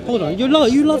 Hold on. You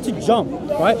love to jump,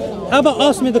 right? How about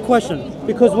ask me the question?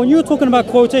 Because when you were talking about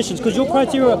quotations, because your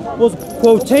criteria was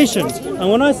quotations, and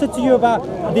when I said to you about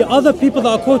the other people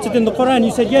that are quoted in the Quran,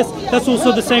 you said yes, that's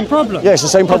also the same problem. Yeah, it's the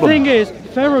same problem. The thing is,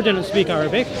 Pharaoh didn't speak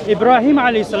Arabic, Ibrahim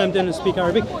alayhi salam didn't speak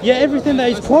Arabic, yet everything that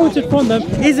is quoted from them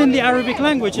is in the Arabic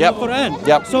language in the Quran.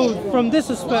 Yep. So from this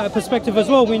perspective as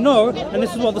well, we know, and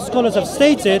this is what the scholars have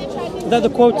stated, that the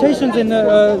quotations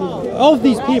of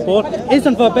these people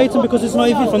isn't verbatim because it's not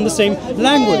even from the same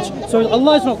language. So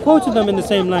Allah is not quoting them in the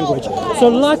same language. So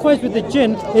likewise with the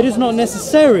jinn, it is not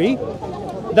necessary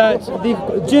that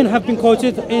the jinn have been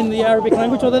quoted in the Arabic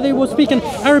language or that they were speaking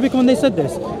Arabic when they said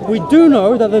this. We do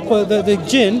know that the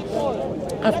jinn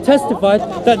have testified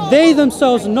that they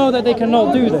themselves know that they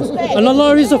cannot do this. And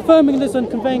Allah is affirming this and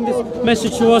conveying this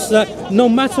message to us that no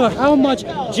matter how much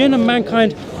jinn and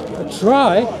mankind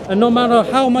try, and no matter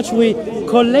how much we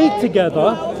collate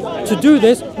together to do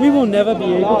this, we will never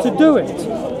be able to do it.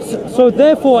 So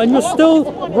therefore, and you're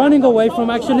still running away from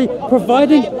actually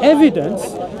providing evidence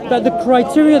that the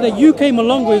criteria that you came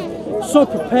along with so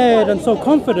prepared and so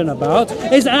confident about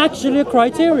is actually a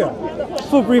criteria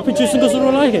for reproducing a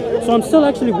surah like it. So I'm still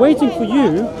actually waiting for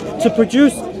you to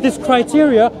produce this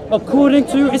criteria according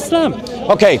to Islam.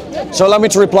 Okay, so allow me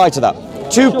to reply to that.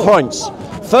 Two points.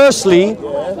 Firstly,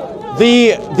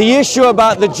 the issue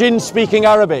about the jinn speaking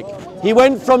Arabic. He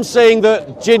went from saying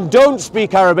that jinn don't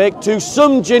speak Arabic to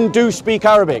some jinn do speak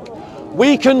Arabic.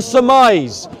 We can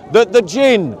surmise that the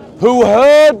jinn who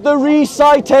heard the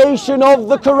recitation of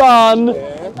the Quran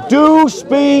do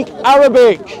speak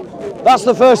Arabic. That's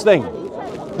the first thing.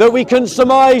 That we can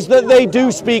surmise that they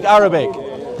do speak Arabic.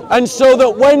 And so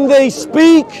that when they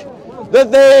speak, that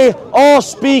they are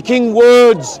speaking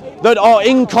words that are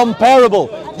incomparable.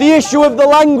 The issue of the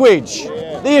language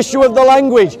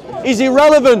is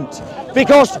irrelevant,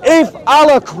 because if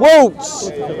Allah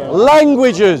quotes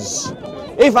languages,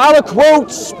 if Allah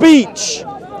quotes speech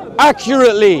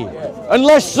accurately,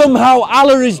 unless somehow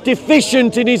Allah is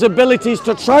deficient in his abilities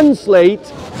to translate,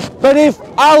 but if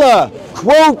Allah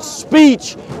quotes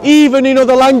speech even in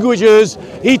other languages,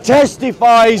 he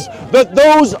testifies that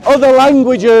those other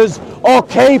languages are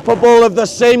capable of the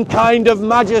same kind of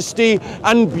majesty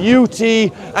and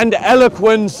beauty and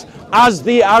eloquence as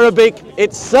the Arabic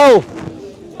itself.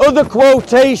 Other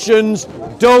quotations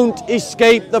don't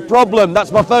escape the problem.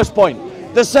 That's my first point.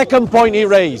 The second point he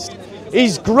raised,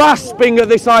 he's grasping at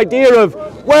this idea of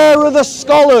where are the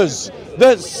scholars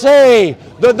that say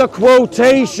that the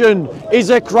quotation is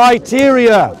a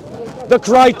criteria. The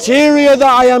criteria that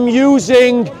I am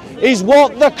using is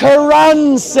what the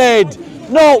Quran said,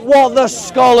 not what the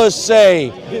scholars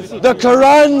say. The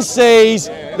Quran says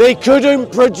they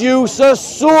couldn't produce a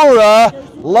surah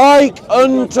like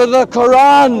unto the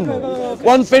Quran.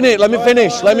 Let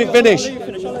me finish.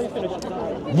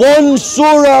 One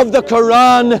surah of the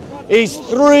Quran is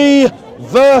 3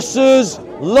 verses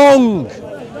long.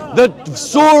 The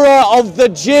surah of the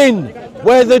jinn,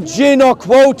 where the jinn are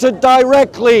quoted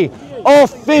directly, are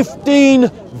 15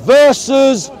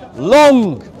 verses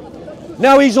long.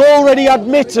 Now he's already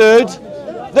admitted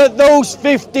that those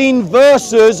 15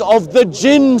 verses of the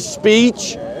jinn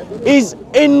speech is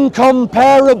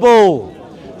incomparable.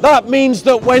 That means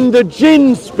that when the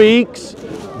jinn speaks,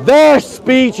 their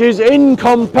speech is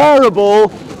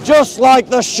incomparable, just like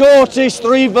the shortest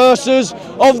 3 verses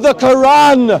of the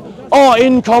Quran are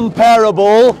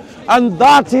incomparable. And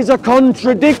that is a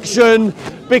contradiction,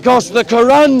 because the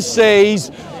Quran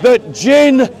says that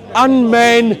jinn and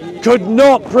men could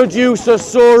not produce a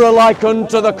surah like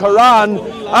unto the Quran,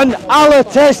 and Allah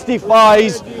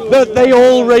testifies that they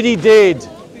already did.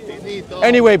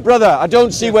 Anyway, brother, I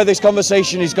don't see where this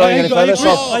conversation is going any further,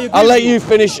 so I'll let you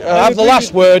finish, have the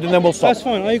last word, and then we'll stop. That's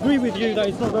fine. I agree with you that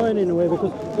it's not going anywhere,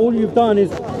 because all you've done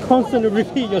is constantly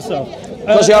repeat yourself.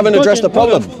 Because you haven't addressed the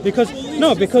problem. Because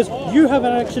you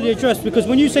haven't actually addressed, because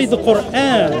when you say the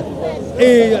Quran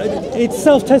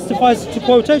itself testifies to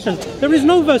quotations, there is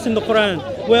no verse in the Quran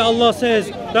where Allah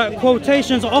says that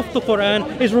quotations of the Quran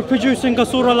is reproducing a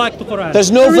surah like the Quran.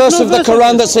 There's no verse of the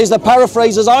Quran that says the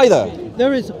paraphrases either.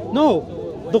 There is no.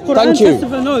 The Quran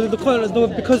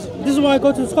because this is why I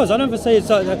go to the scholars. I don't ever say it's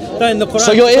that in the Quran.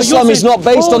 So your Islam is not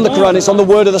based on the Quran, it's on the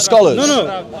word of the scholars.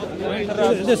 No.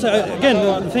 This, again,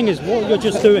 the thing is, what you're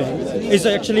just doing is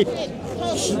actually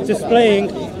displaying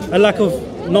a lack of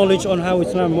knowledge on how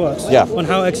Islam works, on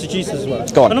how exegesis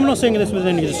works. Go on. And I'm not saying this with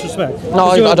any disrespect. No,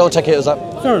 I don't take it as that.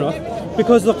 Fair enough.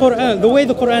 Because the Quran, the way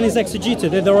the Quran is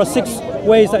exegeted, there are 6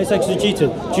 ways that it's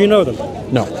exegeted. Do you know them?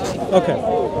 No. Okay.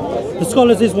 The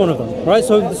scholars is one of them, right?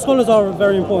 So the scholars are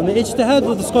very important. The ijtihad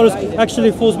of the scholars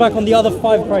actually falls back on the other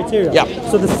 5 criteria. Yeah.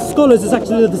 So the scholars is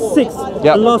actually the 6th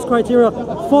and last criteria,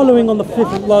 following on the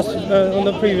 5th last on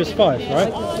the previous 5,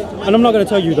 right? And I'm not going to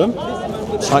tell you them.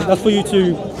 That's for you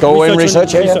to go away and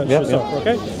research yourself,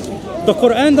 okay? The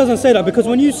Quran doesn't say that, because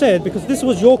when you said, because this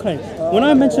was your claim, when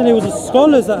I mentioned it was the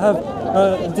scholars that have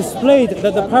displayed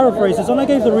that the paraphrases, and I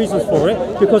gave the reasons for it,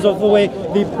 because of the way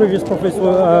the previous prophets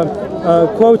were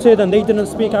quoted, and they didn't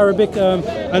speak Arabic,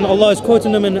 and Allah is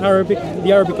quoting them in Arabic,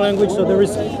 the Arabic language, so there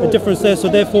is a difference there, so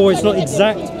therefore it's not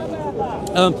exact.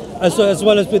 As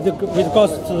well as with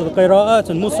regards to the qira'at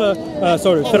and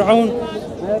Fir'aun.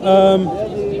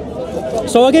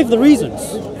 So I gave the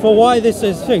reasons for why this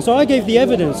is thing. So I gave the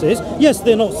evidences. Yes,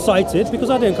 they're not cited, because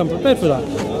I didn't come prepared for that.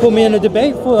 Put me in a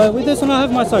debate with this, and I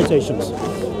have my citations.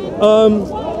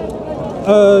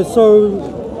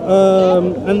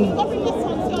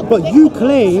 But you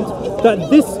claimed that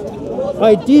this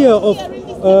idea of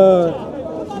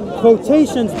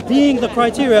quotations being the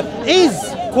criteria is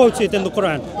quoted in the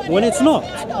Quran, when it's not.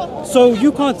 So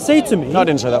you can't say to me... No, I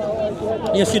didn't say that.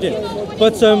 Yes, you did.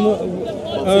 But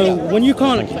when you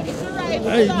can't...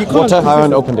 you can't... Water, I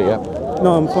haven't opened it yet.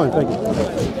 No, I'm fine, thank you.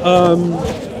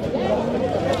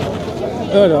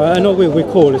 I know we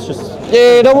call, it's just...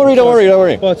 Yeah, don't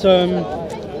worry. But,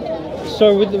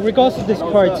 so with regards to this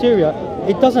criteria,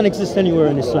 it doesn't exist anywhere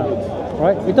in Islam.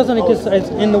 right? It doesn't exist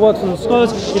in the works of the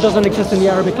scholars. It doesn't exist in the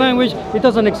Arabic language. It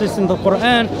doesn't exist in the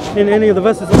Quran, in any of the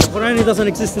verses of the Quran. It doesn't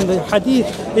exist in the Hadith.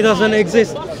 It doesn't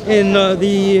exist in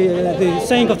the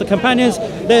saying of the companions.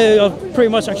 They are pretty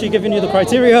much actually giving you the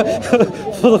criteria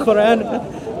for the Quran,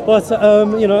 but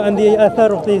you know, and the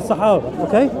athar of the Sahaba,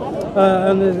 okay,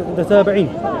 and the Tabi'een.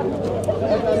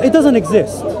 It doesn't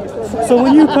exist. So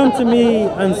when you come to me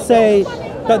and say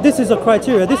that this is a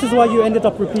criteria, this is why you ended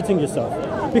up repeating yourself,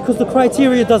 because the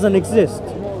criteria doesn't exist.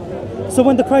 So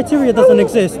when the criteria doesn't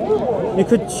exist, you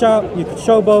could shout, you could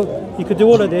showboat, you could do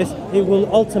all of this, it will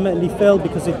ultimately fail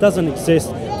because it doesn't exist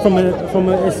from an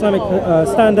Islamic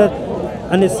standard,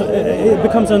 and it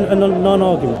becomes a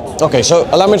non-argument. Okay, so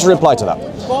allow me to reply to that.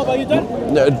 Bob, are you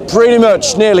done? Pretty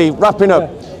much, nearly, wrapping up.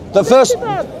 The first...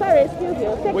 Sorry, excuse you.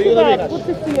 Good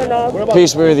to see you, love.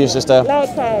 Peace be with you, sister. Long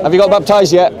time. Have you got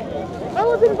baptized yet? I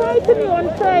was inviting you on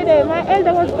Friday. My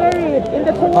elder was buried in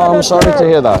the Tawada. Oh, I'm sorry to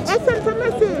hear that. I sent a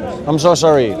message. I'm so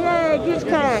sorry. Yeah, give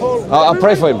thanks. I'll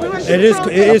pray for him. It is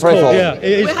cold, yeah.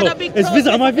 It is cold.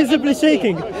 Am I visibly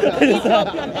shaking?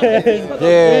 It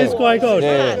is quite cold.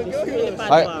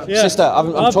 Sister,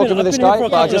 I'm talking with this guy,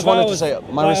 but I just wanted to say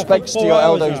my respects to your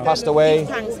elder who's passed away.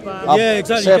 Yeah,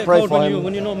 exactly. Say a prayer for him,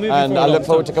 when you're not moving and I look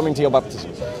forward to coming to your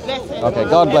baptism. Okay,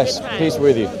 God bless. Peace be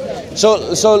with you. So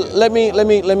let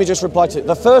me just reply to it.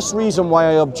 The first reason why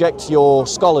I object to your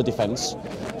scholar defense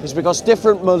is because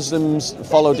different Muslims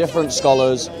follow different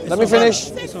scholars. Let me finish.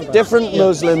 Different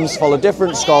Muslims follow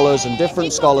different scholars, and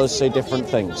different scholars say different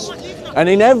things. And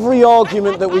in every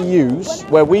argument that we use,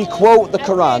 where we quote the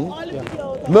Quran,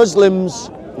 Muslims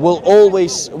will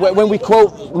always, when we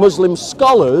quote Muslim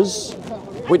scholars,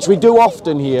 which we do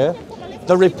often here,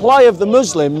 the reply of the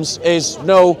Muslims is,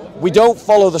 no, we don't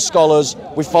follow the scholars,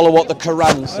 we follow what the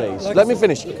Quran says. Let me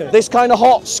finish. This kind of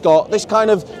this kind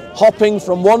of hopping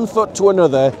from one foot to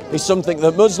another is something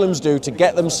that Muslims do to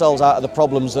get themselves out of the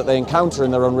problems that they encounter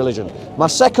in their own religion. My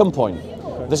second point,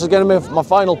 this is going to be my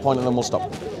final point and then we'll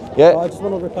stop. Yeah. I just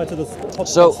want to reply to this.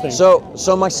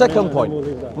 So my second point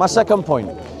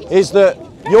is that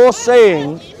you're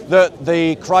saying that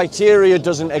the criteria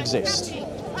doesn't exist.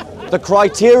 The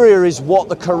criteria is what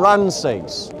the Quran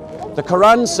says. The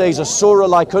Quran says a surah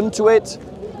like unto it,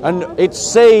 and it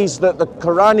says that the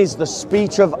Quran is the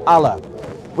speech of Allah,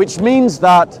 which means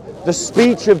that the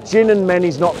speech of jinn and men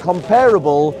is not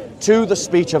comparable to the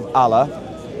speech of Allah,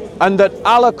 and that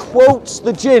Allah quotes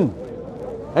the jinn,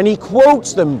 and he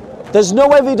quotes them. There's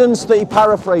no evidence that he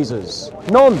paraphrases,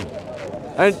 none.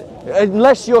 And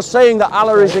unless you're saying that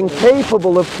Allah is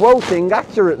incapable of quoting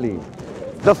accurately.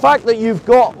 The fact that you've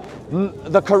got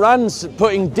the Quran's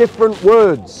putting different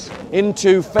words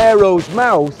into Pharaoh's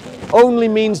mouth only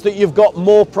means that you've got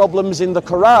more problems in the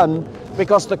Quran,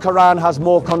 because the Quran has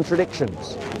more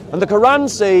contradictions. And the Quran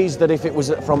says that if it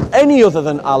was from any other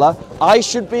than Allah, I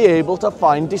should be able to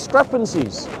find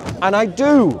discrepancies. And I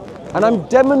do. And I'm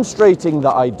demonstrating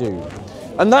that I do.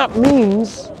 And that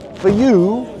means for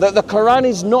you that the Quran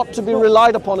is not to be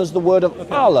relied upon as the word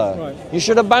of Allah. Right. You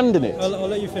should abandon it. I'll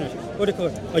let you finish. What do you call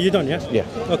it? Are you done, yeah? Yeah.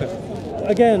 Okay.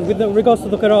 Again, with regards to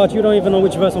the Quran, you don't even know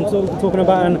which verse I'm talking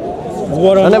about and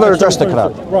what I'm I never addressed the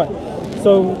Quran. Right.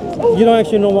 So you don't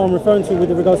actually know what I'm referring to with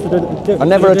regards to the I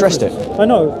never addressed it. I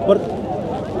know, but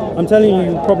I'm telling you,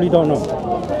 you probably don't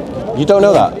know. You don't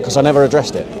know that because I never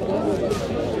addressed it.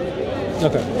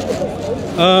 Okay.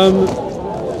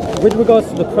 With regards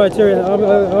to the criteria,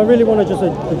 I really want to just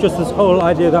address this whole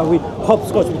idea that we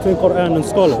hopscotch between Quran and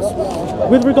scholars.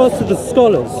 With regards to the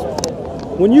scholars,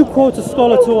 when you quote a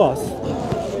scholar to us,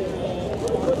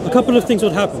 a couple of things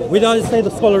would happen. We'd either say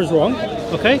the scholar is wrong,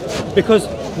 okay, because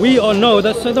we all know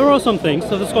that there are some things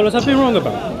that the scholars have been wrong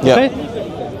about, okay?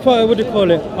 Yeah. What do you call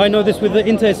it? I know this with the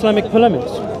inter-Islamic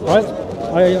polemics, right?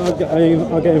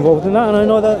 I get involved in that, and I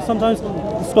know that sometimes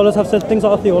scholars have said things that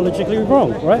are theologically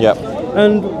wrong, right? Yeah.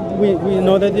 And we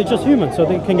know that they're just human, so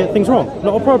they can get things wrong,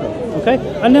 not a problem, okay?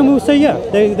 And then we'll say, yeah,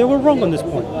 they were wrong on this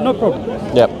point, no problem.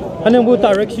 Yep. And then we'll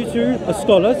direct you to a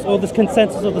scholars, or the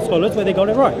consensus of the scholars where they got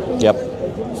it right. Yep.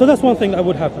 So that's one thing that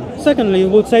would happen. Secondly,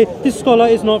 we'll say this scholar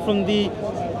is not from the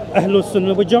Ahlus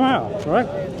Sunnah wal Jama'ah, right?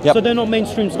 Yep. So they're not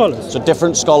mainstream scholars. So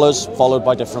different scholars followed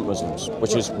by different Muslims,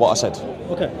 which is what I said.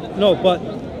 Okay. No, but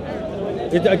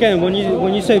again, when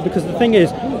you say, because the thing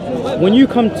is, when you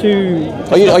come to...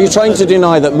 Are you trying to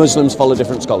deny that Muslims follow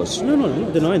different scholars? No, I'm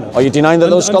not denying that. Are you denying that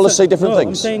those scholars say different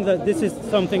things? I'm saying that this is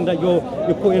something that you're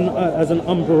putting as an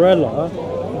umbrella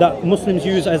that Muslims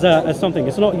use as something.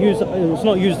 It's not used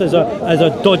as a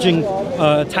dodging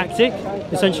tactic,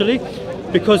 essentially.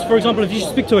 Because, for example, if you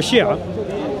speak to a Shia,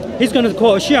 He's going to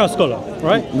quote a Shia scholar,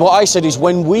 right? What I said is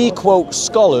when we quote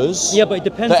scholars but it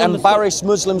depends that on embarrass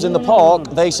Muslims in the park,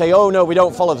 they say, oh no, we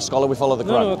don't follow the scholar, we follow the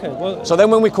Quran. okay. Well, so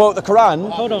then when we quote the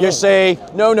Quran, you say,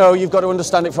 no, you've got to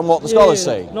understand it from what the scholars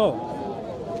say.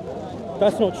 No,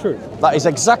 that's not true. That is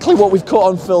exactly what we've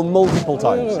caught on film multiple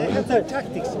times. They have their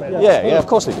tactics, man. Yeah, of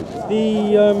course they do.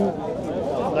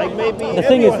 Like maybe The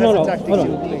thing is, everyone has a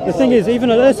tactic. The thing is, even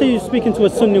let's say you're speaking to a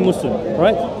Sunni Muslim,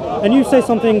 right? And you say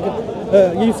something,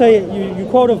 you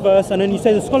quote a verse, and then you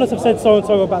say the scholars have said so and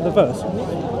so about the verse.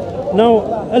 Now,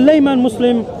 a layman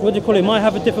Muslim, what do you call it, might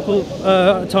have a difficult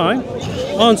time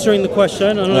answering the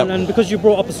question, and because you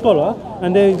brought up a scholar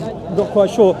and they're not quite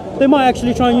sure, they might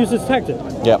actually try and use this tactic.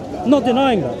 Yeah. Not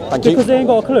denying that, Thank because you. they ain't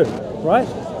got a clue, right?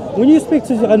 When you speak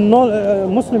to a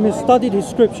Muslim who studied his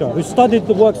scripture, who studied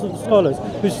the works of the scholars,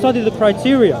 who studied the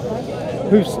criteria,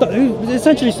 who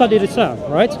essentially studied Islam,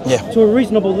 right? Yeah. To a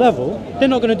reasonable level, they're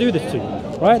not going to do this to you,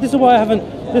 right? This is why I haven't.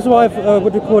 This is why I've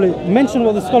what do you call it? Mentioned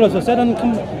what the scholars have said and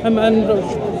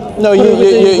No,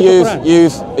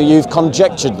 you've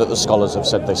conjectured that the scholars have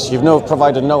said this. You've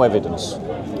provided no evidence.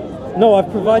 No,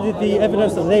 I've provided the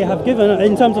evidence that they have given.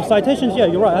 In terms of citations, yeah,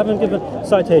 you're right. I haven't given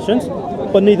citations,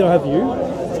 but neither have you.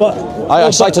 But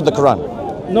I cited the Quran.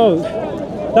 No,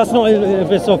 that's not a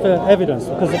bit of evidence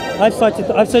because I've cited.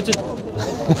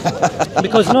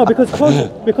 because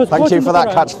Thank you for that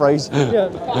catchphrase. Yeah,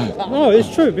 no, it's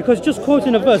true because just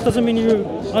quoting a verse doesn't mean you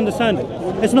understand it.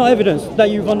 It's not evidence that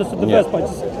you've understood the verse by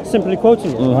just simply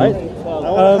quoting it, right? I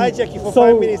want to hijack you for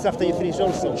 5 minutes after you finish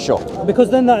also. Sure. Because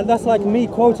then that's like me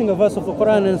quoting a verse of the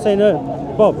Quran and saying,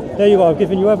 Bob, there you go, I've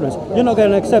given you evidence. You're not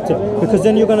going to accept it because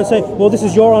then you're going to say, well, this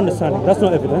is your understanding. That's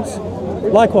not evidence.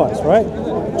 Likewise, right?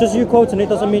 Just you quoting it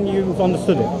doesn't mean you've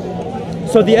understood it.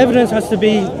 So the evidence has to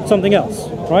be something else,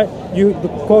 right? The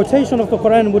quotation of the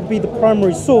Quran would be the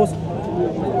primary source.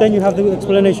 Then you have the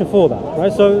explanation for that,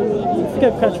 right? So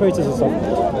forget catchphrases and stuff.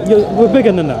 We're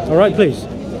bigger than that, all right? Please.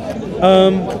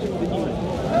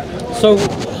 So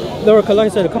there are, like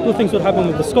I said, a couple of things would happen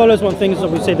with the scholars. One thing is that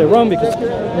we say they're wrong because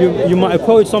you might have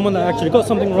quoted someone that actually got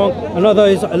something wrong. Another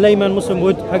is a layman Muslim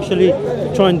would actually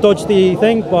try and dodge the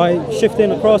thing by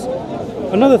shifting across.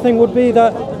 Another thing would be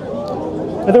that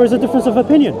there is a difference of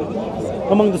opinion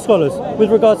among the scholars with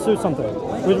regards to something,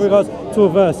 with regards to a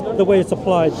verse, the way it's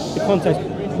applied, the context,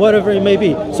 whatever it may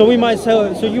be. So we might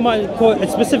say, so you might quote a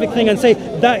specific thing and say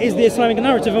that is the Islamic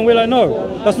narrative, and we're like,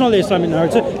 no, that's not the Islamic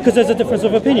narrative because there's a difference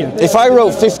of opinion. If I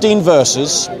wrote 15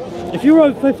 verses, if you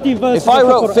wrote 15 verses, if I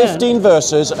wrote 15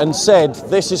 verses and said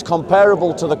this is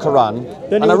comparable to the Quran,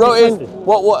 then and I wrote in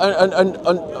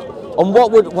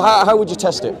how would you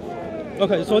test it?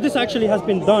 Okay, so this actually has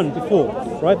been done before,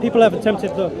 right? People have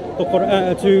attempted the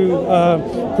Quran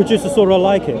to produce a surah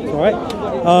like it, right?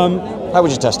 How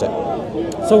would you test it?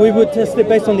 So we would test it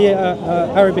based on the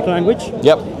Arabic language.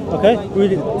 Yep. Okay,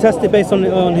 we test it based on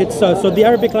its. So the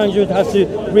Arabic language would have to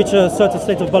reach a certain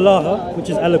state of balagha, which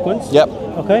is eloquence. Yep.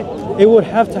 Okay, it would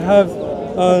have to have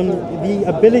the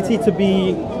ability to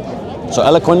be. So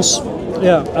eloquence.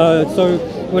 Yeah. So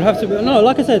it would have to be. No,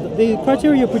 like I said, the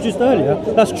criteria you produced earlier.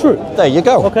 That's true. There you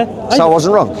go. Okay. So I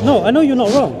wasn't wrong. No, I know you're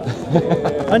not wrong.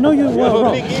 I know you weren't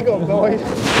wrong. Big ego, boy.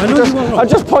 I know you weren't wrong. I'm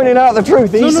just pointing out the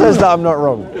truth. He says that I'm not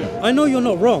wrong. I know you're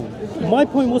not wrong. My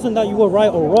point wasn't that you were right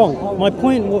or wrong. My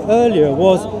point earlier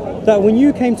was that when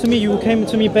you came to me, you came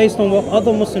to me based on what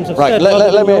other Muslims have said.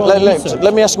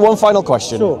 Let me ask you one final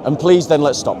question, sure. And please then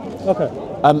let's stop. Okay.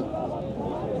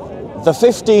 The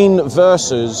 15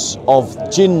 verses of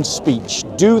Jinn speech,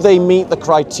 do they meet the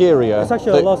criteria? It's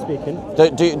actually Allah speaking.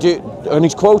 And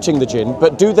he's quoting the Jinn,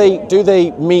 but do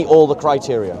they meet all the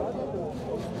criteria?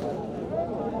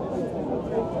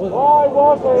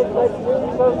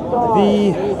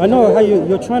 I know how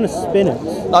you're trying to spin it.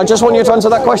 I just want you to answer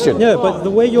that question. Yeah, but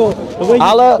the way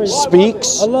Allah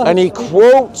speaks and he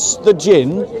quotes the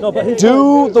Jinn. No, but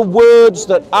do the words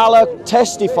that Allah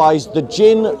testifies the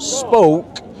Jinn spoke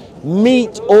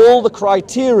meet all the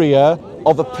criteria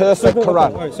of a perfect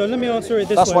Quran? All right, so let me answer it this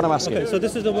way. That's what I'm asking. Okay, so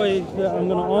this is the way that I'm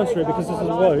going to answer it because this is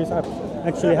what is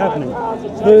actually happening.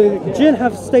 The Jinn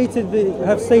have stated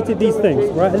these things,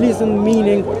 right? At least in the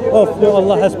meaning of what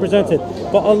Allah has presented.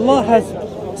 But Allah has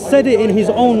said it in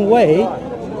His own way,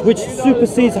 which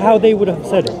supersedes how they would have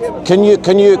said it. Can you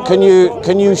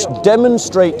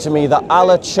demonstrate to me that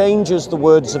Allah changes the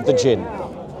words of the Jinn?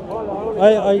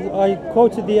 I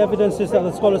quoted the evidences that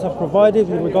the scholars have provided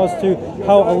with regards to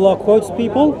how Allah quotes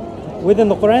people within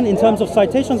the Quran. In terms of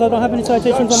citations, I don't have any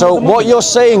citations. So what you're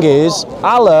saying is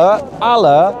Allah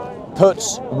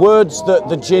puts words that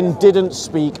the Jinn didn't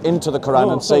speak into the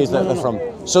Quran and says that they're from.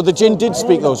 So the Jinn did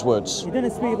speak those words. He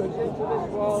didn't speak.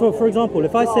 for example,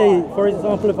 if I say,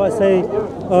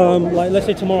 like let's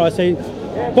say tomorrow I say,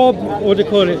 Bob, what do you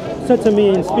call it, said to me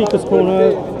in Speaker's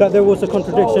Corner that there was a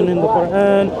contradiction in the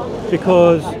Quran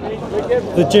because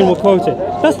the jinn were quoted.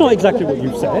 That's not exactly what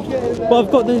you've said, but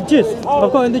I've got the gist.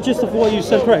 I've gotten the gist of what you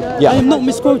said correct. Yeah. I am not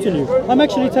misquoting you. I'm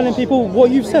actually telling people what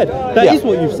you've said. That is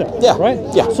what you've said. Yeah. Right?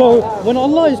 Yeah. So when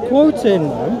Allah is quoting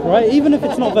them, right, even if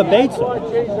it's not verbatim,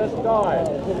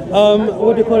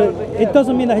 what do you call it? It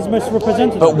doesn't mean that he's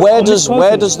misrepresented. But where does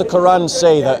the Quran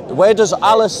say that? Where does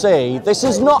Allah say this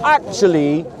is not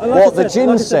actually what the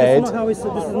jinn said? This is not how he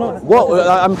said. This is not. What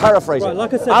I'm paraphrasing. Right,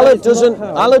 like I said, Allah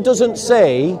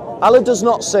does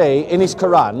not say in his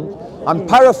Quran. I'm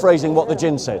paraphrasing what the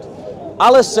jinn said.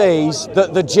 Allah says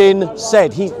that the jinn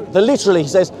said. Literally, he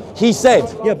says, he said.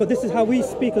 Yeah, but this is how we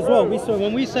speak as well.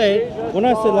 When I say,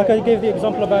 like I gave the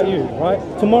example about you, right?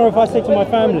 Tomorrow, if I say to my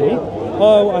family,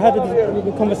 oh, I had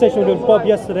a conversation with Bob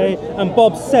yesterday, and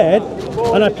Bob said,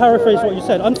 and I paraphrase what you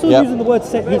said. I'm still using the word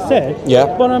he said,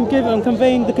 but I'm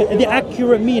conveying the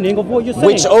accurate meaning of what you're saying.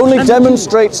 Which only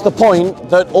demonstrates the point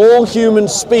that all human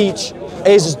speech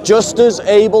is just as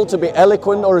able to be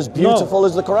eloquent or as beautiful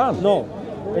as the Quran. No.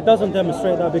 It doesn't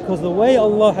demonstrate that, because the way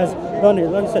Allah has done it,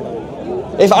 like I said,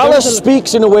 if Allah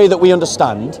speaks in a way that we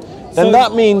understand, then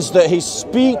that means that his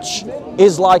speech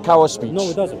is like our speech. No,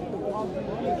 it doesn't.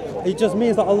 It just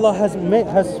means that Allah has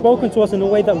spoken to us in a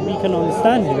way that we can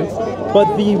understand him, but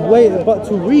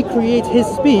to recreate his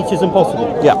speech is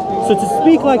impossible. Yeah. So to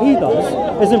speak like he does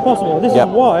is impossible. This is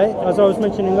why, as I was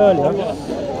mentioning earlier,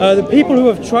 the people who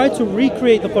have tried to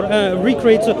recreate the Quran,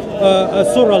 recreate a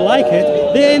surah like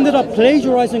it, they ended up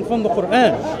plagiarizing from the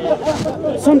Quran.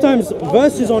 Sometimes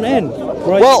verses on end.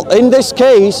 Right? Well, in this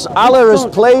case, Allah has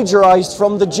plagiarized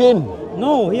from the jinn.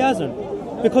 No, he hasn't,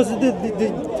 because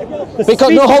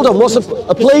hold on. What's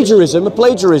a plagiarism? A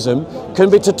plagiarism can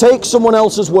be to take someone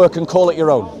else's work and call it your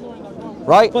own.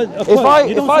 Right? But you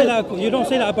don't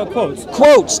say that about quotes.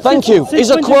 Quotes, thank you.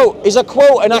 Is a quote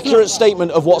an accurate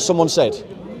statement of what someone said?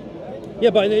 Yeah,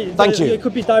 but it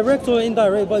could be direct or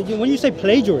indirect. But when you say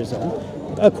plagiarism,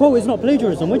 a quote is not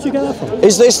plagiarism. Where'd you get that from?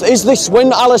 Is this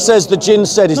when Allah says the jinn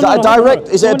said? Is that a direct?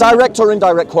 Is it a direct or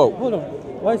indirect quote? Hold on.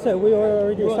 Why say we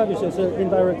already established it's an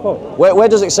indirect quote? Where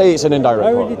does it say it's an indirect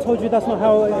quote? I already told you that's not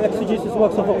how exegesis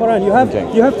works of the Quran. You have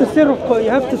tafsir of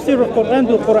Quran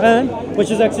bil Quran,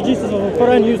 which is exegesis of the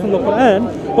Quran used in the Quran.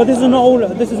 But this is not all.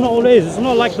 This is not all it is. It's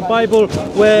not like the Bible,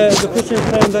 where the Christians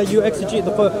claim that you exegete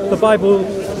the Bible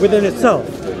within itself.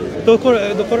 The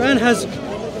Quran has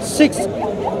 6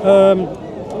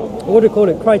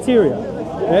 criteria.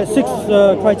 6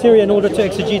 criteria in order to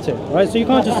exegete it, right? So you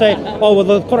can't just say, oh well,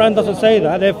 the Quran doesn't say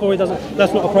that, therefore it doesn't.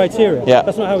 That's not a criteria. Yeah.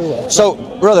 That's not how it works. So,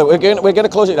 brother, we're going to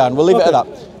close it down. We'll leave it at that.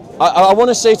 I want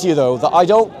to say to you though that I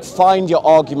don't find your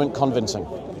argument convincing.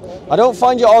 I don't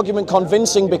find your argument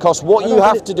convincing because what you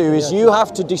have to do is you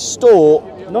have to distort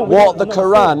what the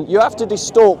Quran. You have to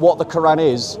distort what the Quran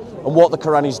is and what the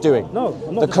Quran is doing. No,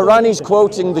 the Quran is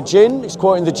quoting the jinn. It's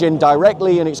quoting the jinn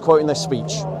directly, and it's quoting their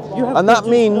speech. And that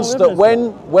means that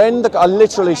when I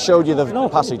literally showed you the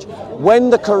passage, when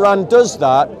the Quran does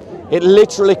that, it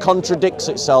literally contradicts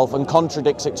itself and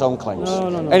contradicts its own claims.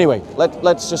 No. Anyway,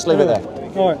 let's just leave it there.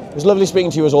 All right. It was lovely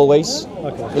speaking to you as always.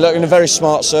 Okay. You're looking very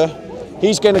smart, sir.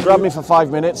 He's going to grab me for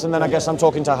 5 minutes, and then I guess I'm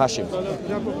talking to Hashim.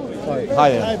 Hi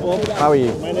there. Hi Bob. How are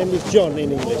you? My name is John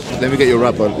in English. Let me get your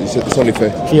rap on. It's only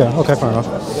fair. Yeah, okay, fair enough.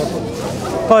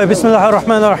 Hi, Bismillah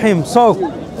ar-Rahman ar-Rahim. So,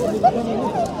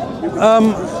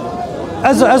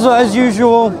 as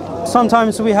usual,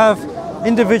 sometimes we have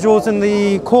individuals in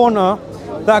the corner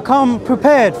that come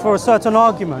prepared for a certain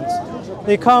argument.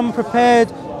 They come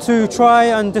prepared to try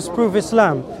and disprove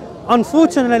Islam.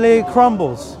 Unfortunately, it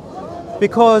crumbles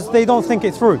because they don't think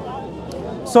it through.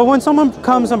 So when someone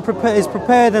comes and is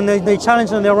prepared and they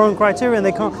challenge on their own criteria and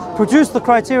they can't produce the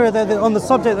criteria on the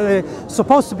subject that they're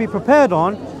supposed to be prepared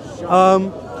on,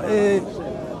 it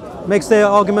makes their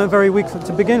argument very weak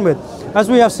to begin with. As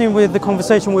we have seen with the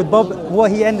conversation with Bob,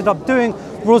 what he ended up doing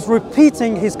was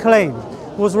repeating his claim,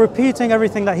 was repeating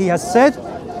everything that he has said,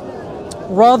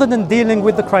 rather than dealing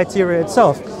with the criteria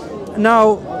itself.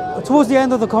 Now, towards the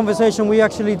end of the conversation, we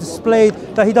actually displayed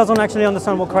that he doesn't actually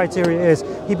understand what criteria is.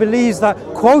 He believes that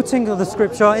quoting the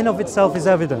scripture in of itself is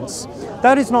evidence.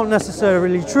 That is not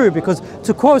necessarily true, because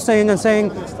to quote saying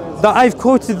that I've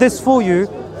quoted this for you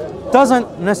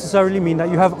doesn't necessarily mean that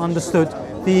you have understood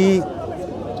the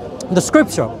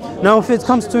scripture. Now, if it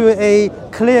comes to a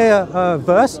clear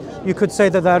verse, you could say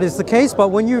that that is the case, but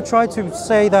when you try to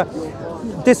say that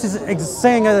this is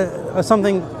saying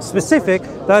something specific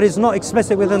that is not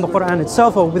explicit within the Quran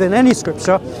itself or within any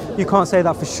scripture, you can't say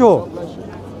that for sure.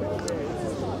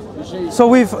 So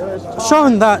we've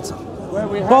shown that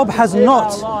Bob has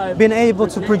not been able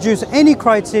to produce any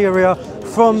criteria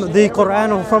from the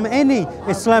Quran or from any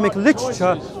Islamic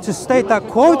literature to state that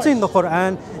quoting the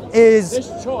Quran is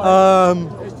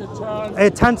a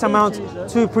tantamount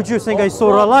to producing a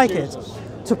surah like it.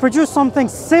 To produce something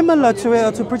similar to it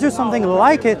or to produce something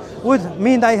like it would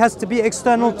mean that it has to be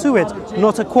external to it,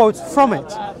 not a quote from it.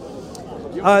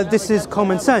 This is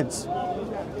common sense.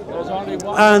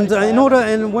 And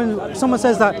when someone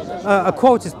says that a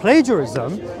quote is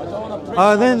plagiarism,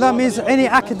 then that means any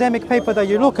academic paper that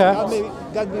you look at,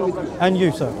 and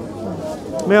you, sir,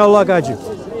 may Allah guide you.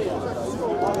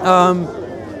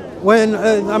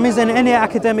 That means in any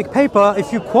academic paper,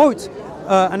 if you quote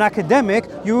an academic,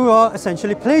 you are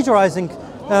essentially plagiarizing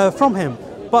from him.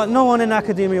 But no one in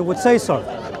academia would say so.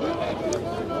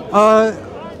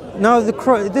 Now,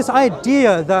 this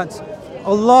idea that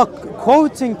Allah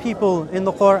quoting people in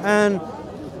the Quran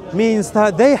means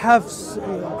that they have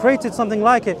created something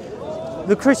like it.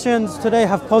 The Christians today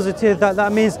have posited that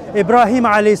that means Ibrahim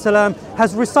alayhi salam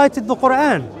has recited the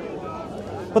Quran.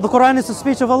 But the Quran is the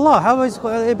speech of Allah. How is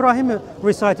Ibrahim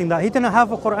reciting that? He didn't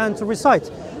have a Quran to recite.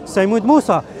 Same with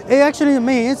Musa. It actually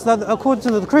means that according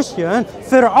to the Christian,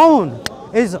 Fir'aun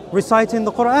is reciting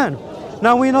the Quran.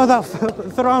 Now we know that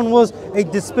Fir'aun was a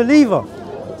disbeliever.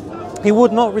 He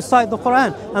would not recite the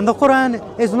Quran. And the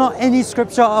Quran is not any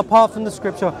scripture apart from the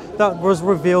scripture that was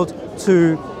revealed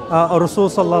to Rasul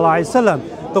sallallahu alaihi wasallam.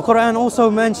 The Quran also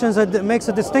makes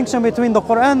a distinction between the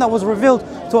Quran that was revealed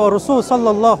to Rasul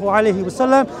sallallahu alaihi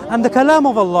wasallam and the kalam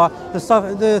of Allah,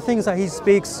 the things that he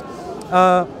speaks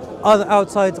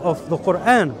outside of the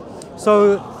Quran.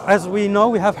 So as we know,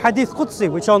 we have hadith Qudsi,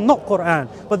 which are not Quran,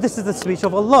 but this is the speech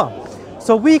of Allah.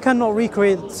 So we cannot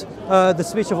recreate the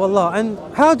speech of Allah. And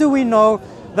how do we know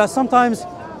that sometimes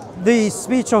the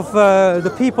speech of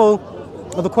the people,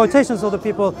 or the quotations of the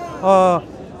people are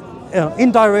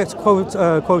indirect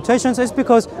quotations? It's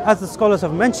because, as the scholars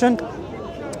have mentioned,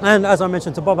 and as I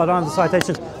mentioned to Bob, I don't have the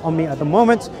citations on me at the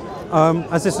moment,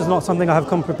 as this is not something I have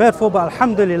come prepared for, but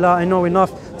alhamdulillah, I know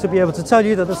enough to be able to tell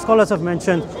you that the scholars have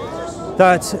mentioned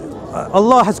that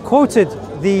Allah has quoted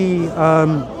the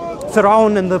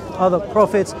Fir'aun and the other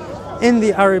prophets in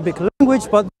the Arabic language,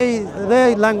 but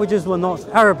their languages were not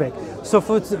Arabic. So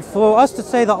for us to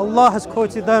say that Allah has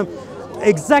quoted them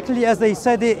exactly as they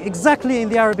said it, exactly in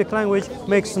the Arabic language,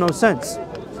 makes no sense.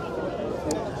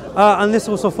 And this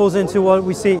also falls into what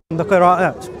we see in the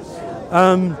Qira'at.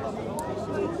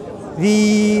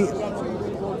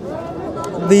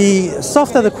 The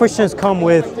stuff that the Christians come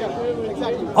with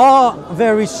are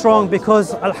very strong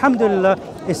because, alhamdulillah,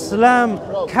 Islam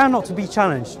cannot be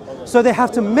challenged. So they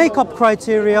have to make up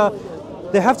criteria,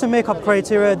 they have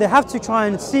to try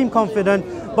and seem confident,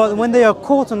 but when they are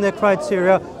caught on their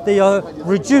criteria, they are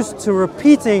reduced to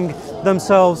repeating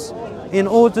themselves in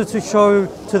order to show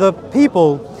to the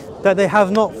people that they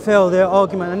have not failed their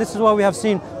argument. And this is why we have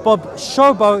seen Bob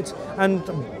showboat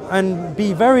and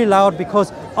be very loud,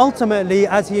 because ultimately,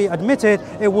 as he admitted,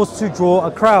 it was to draw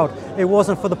a crowd. It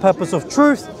wasn't for the purpose of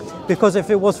truth, because if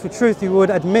it was for truth, you would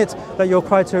admit that your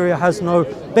criteria has no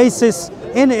basis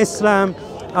in Islam.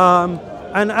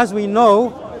 And as we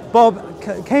know, Bob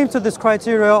came to this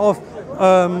criteria of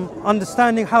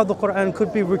understanding how the Quran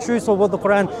could be reduced, or what the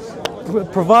Quran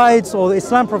provides, or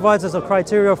Islam provides as a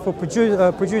criteria for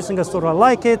producing a surah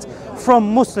like it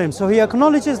from Muslims. So he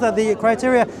acknowledges that the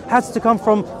criteria has to come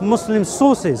from Muslim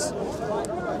sources.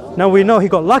 Now we know he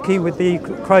got lucky with the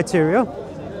criteria,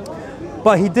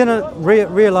 but he didn't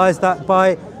realize that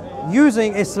by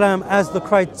using Islam as the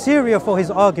criteria for his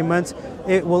argument,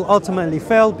 it will ultimately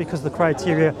fail because the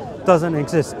criteria doesn't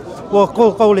exist.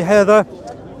 وَقُلْ قَوْلِ هَذَا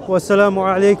وَالسَّلَامُ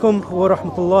عَلَيْكُمْ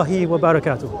وَرَحْمَةُ اللَّهِ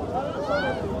وَبَرَكَاتُهُ.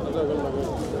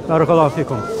 Barakallahu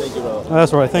fikum. Thank you, bro.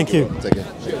 That's right, thank you. Take it.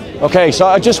 Okay, so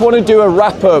I just want to do a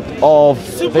wrap up of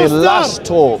the last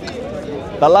talk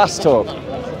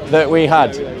that we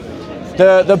had.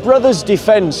 The brother's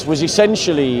defense was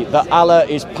essentially that Allah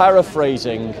is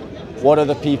paraphrasing what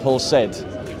other people said.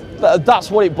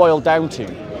 That's what it boiled down to.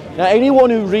 Now, anyone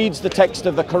who reads the text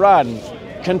of the Quran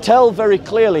can tell very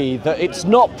clearly that it's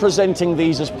not presenting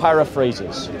these as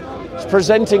paraphrases. It's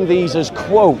presenting these as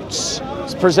quotes.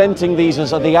 It's presenting these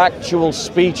as the actual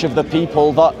speech of the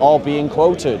people that are being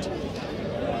quoted.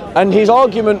 And his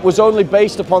argument was only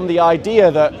based upon the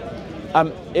idea that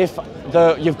if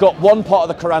you've got one part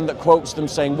of the Quran that quotes them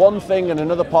saying one thing and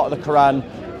another part of the Quran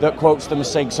that quotes them as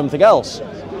saying something else.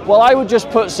 Well, I would just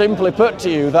simply put to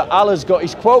you that Allah's got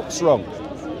his quotes wrong,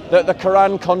 that the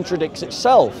Quran contradicts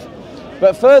itself.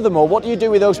 But furthermore, what do you do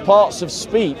with those parts of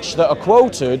speech that are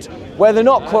quoted where they're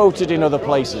not quoted in other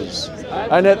places?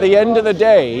 And at the end of the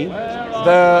day,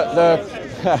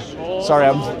 sorry,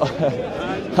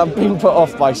 I'm being put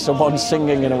off by someone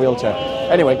singing in a wheelchair.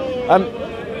 Anyway,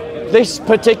 this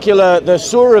particular, the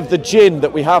Surah of the Jinn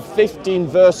that we have 15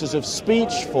 verses of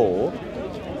speech for,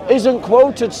 isn't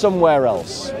quoted somewhere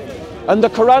else. And the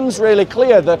Quran's really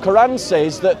clear. The Quran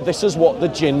says that this is what the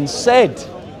Jinn said.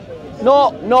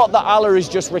 Not that Allah is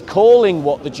just recalling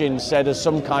what the Jinn said as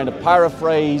some kind of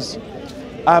paraphrase.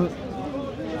 And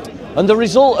the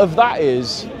result of that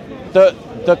is that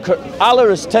Allah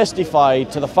has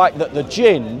testified to the fact that the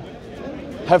Jinn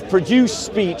have produced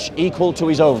speech equal to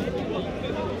his own.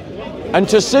 And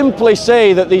to simply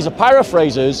say that these are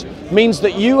paraphrases means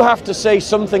that you have to say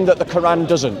something that the Quran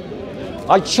doesn't.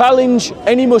 I challenge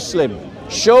any Muslim,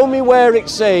 show me where it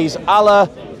says Allah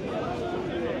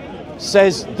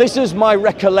says, this is my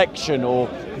recollection, or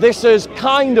this is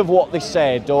kind of what they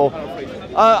said, or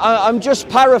I'm just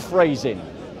paraphrasing.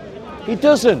 He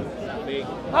doesn't.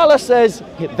 Allah says,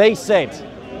 they said,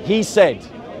 he said.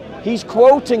 He's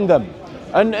quoting them.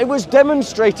 And it was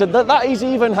demonstrated that that is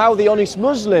even how the honest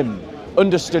Muslim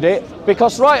understood it,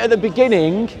 because right at the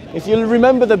beginning, if you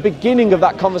remember the beginning of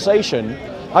that conversation,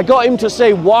 I got him to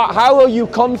say, how are you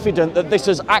confident that this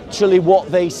is actually what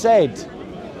they said?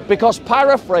 Because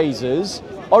paraphrases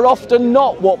are often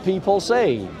not what people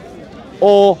say,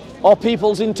 or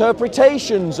people's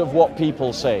interpretations of what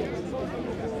people say.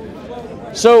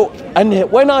 So, and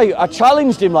when I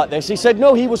challenged him like this, he said,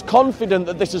 no, he was confident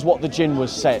that this is what the Jinn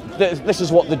was said. This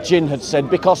is what the Jinn had said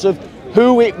because of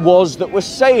who it was that was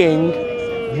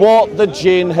saying what the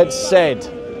Jinn had said.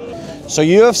 So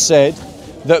you have said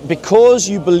that because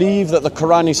you believe that the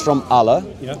Quran is from Allah,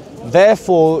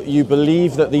 therefore you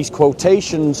believe that these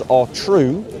quotations are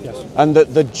true, and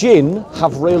that the Jinn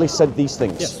have really said these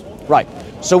things. Yes. Right.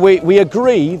 So we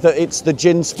agree that it's the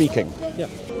Jinn speaking. Yeah.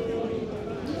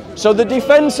 So the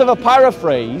defense of a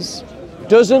paraphrase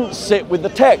doesn't sit with the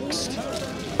text,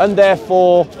 and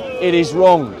therefore it is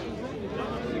wrong.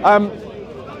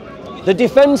 The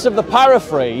defense of the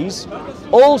paraphrase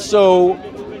also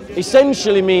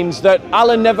essentially means that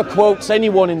Allah never quotes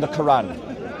anyone in the Quran.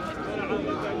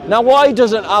 Now, why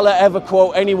doesn't Allah ever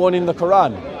quote anyone in the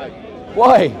Quran?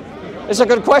 Why? It's a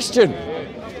good question.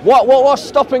 What's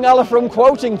stopping Allah from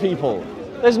quoting people?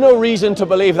 There's no reason to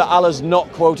believe that Allah's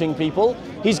not quoting people.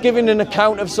 He's giving an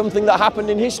account of something that happened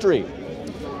in history.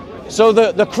 So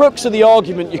the crux of the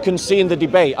argument you can see in the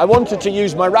debate, I wanted to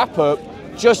use my wrap-up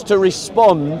just to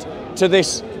respond to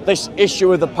this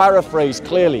issue of the paraphrase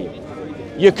clearly.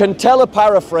 You can tell a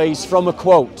paraphrase from a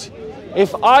quote.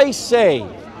 If I say,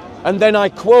 and then I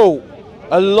quote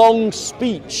a long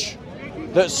speech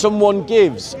that someone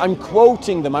gives, I'm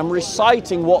quoting them, I'm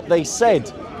reciting what they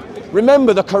said.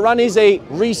 Remember, the Quran is a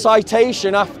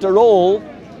recitation after all.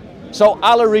 So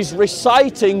Allah is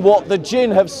reciting what the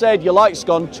Jinn have said. Your light's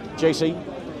gone, JC.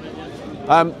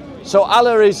 So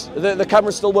Allah is, the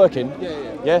camera's still working?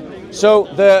 Yeah? So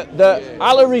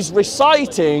Allah is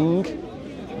reciting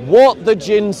what the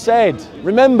Jinn said.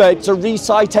 Remember, it's a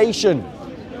recitation.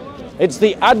 It's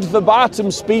the ad verbatim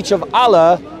speech of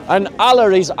Allah, and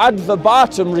Allah is ad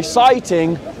verbatim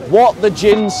reciting what the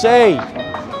Jinn say.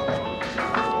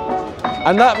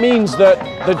 And that means that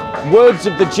the words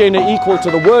of the Jinn are equal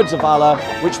to the words of Allah,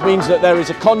 which means that there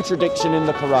is a contradiction in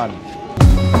the Quran.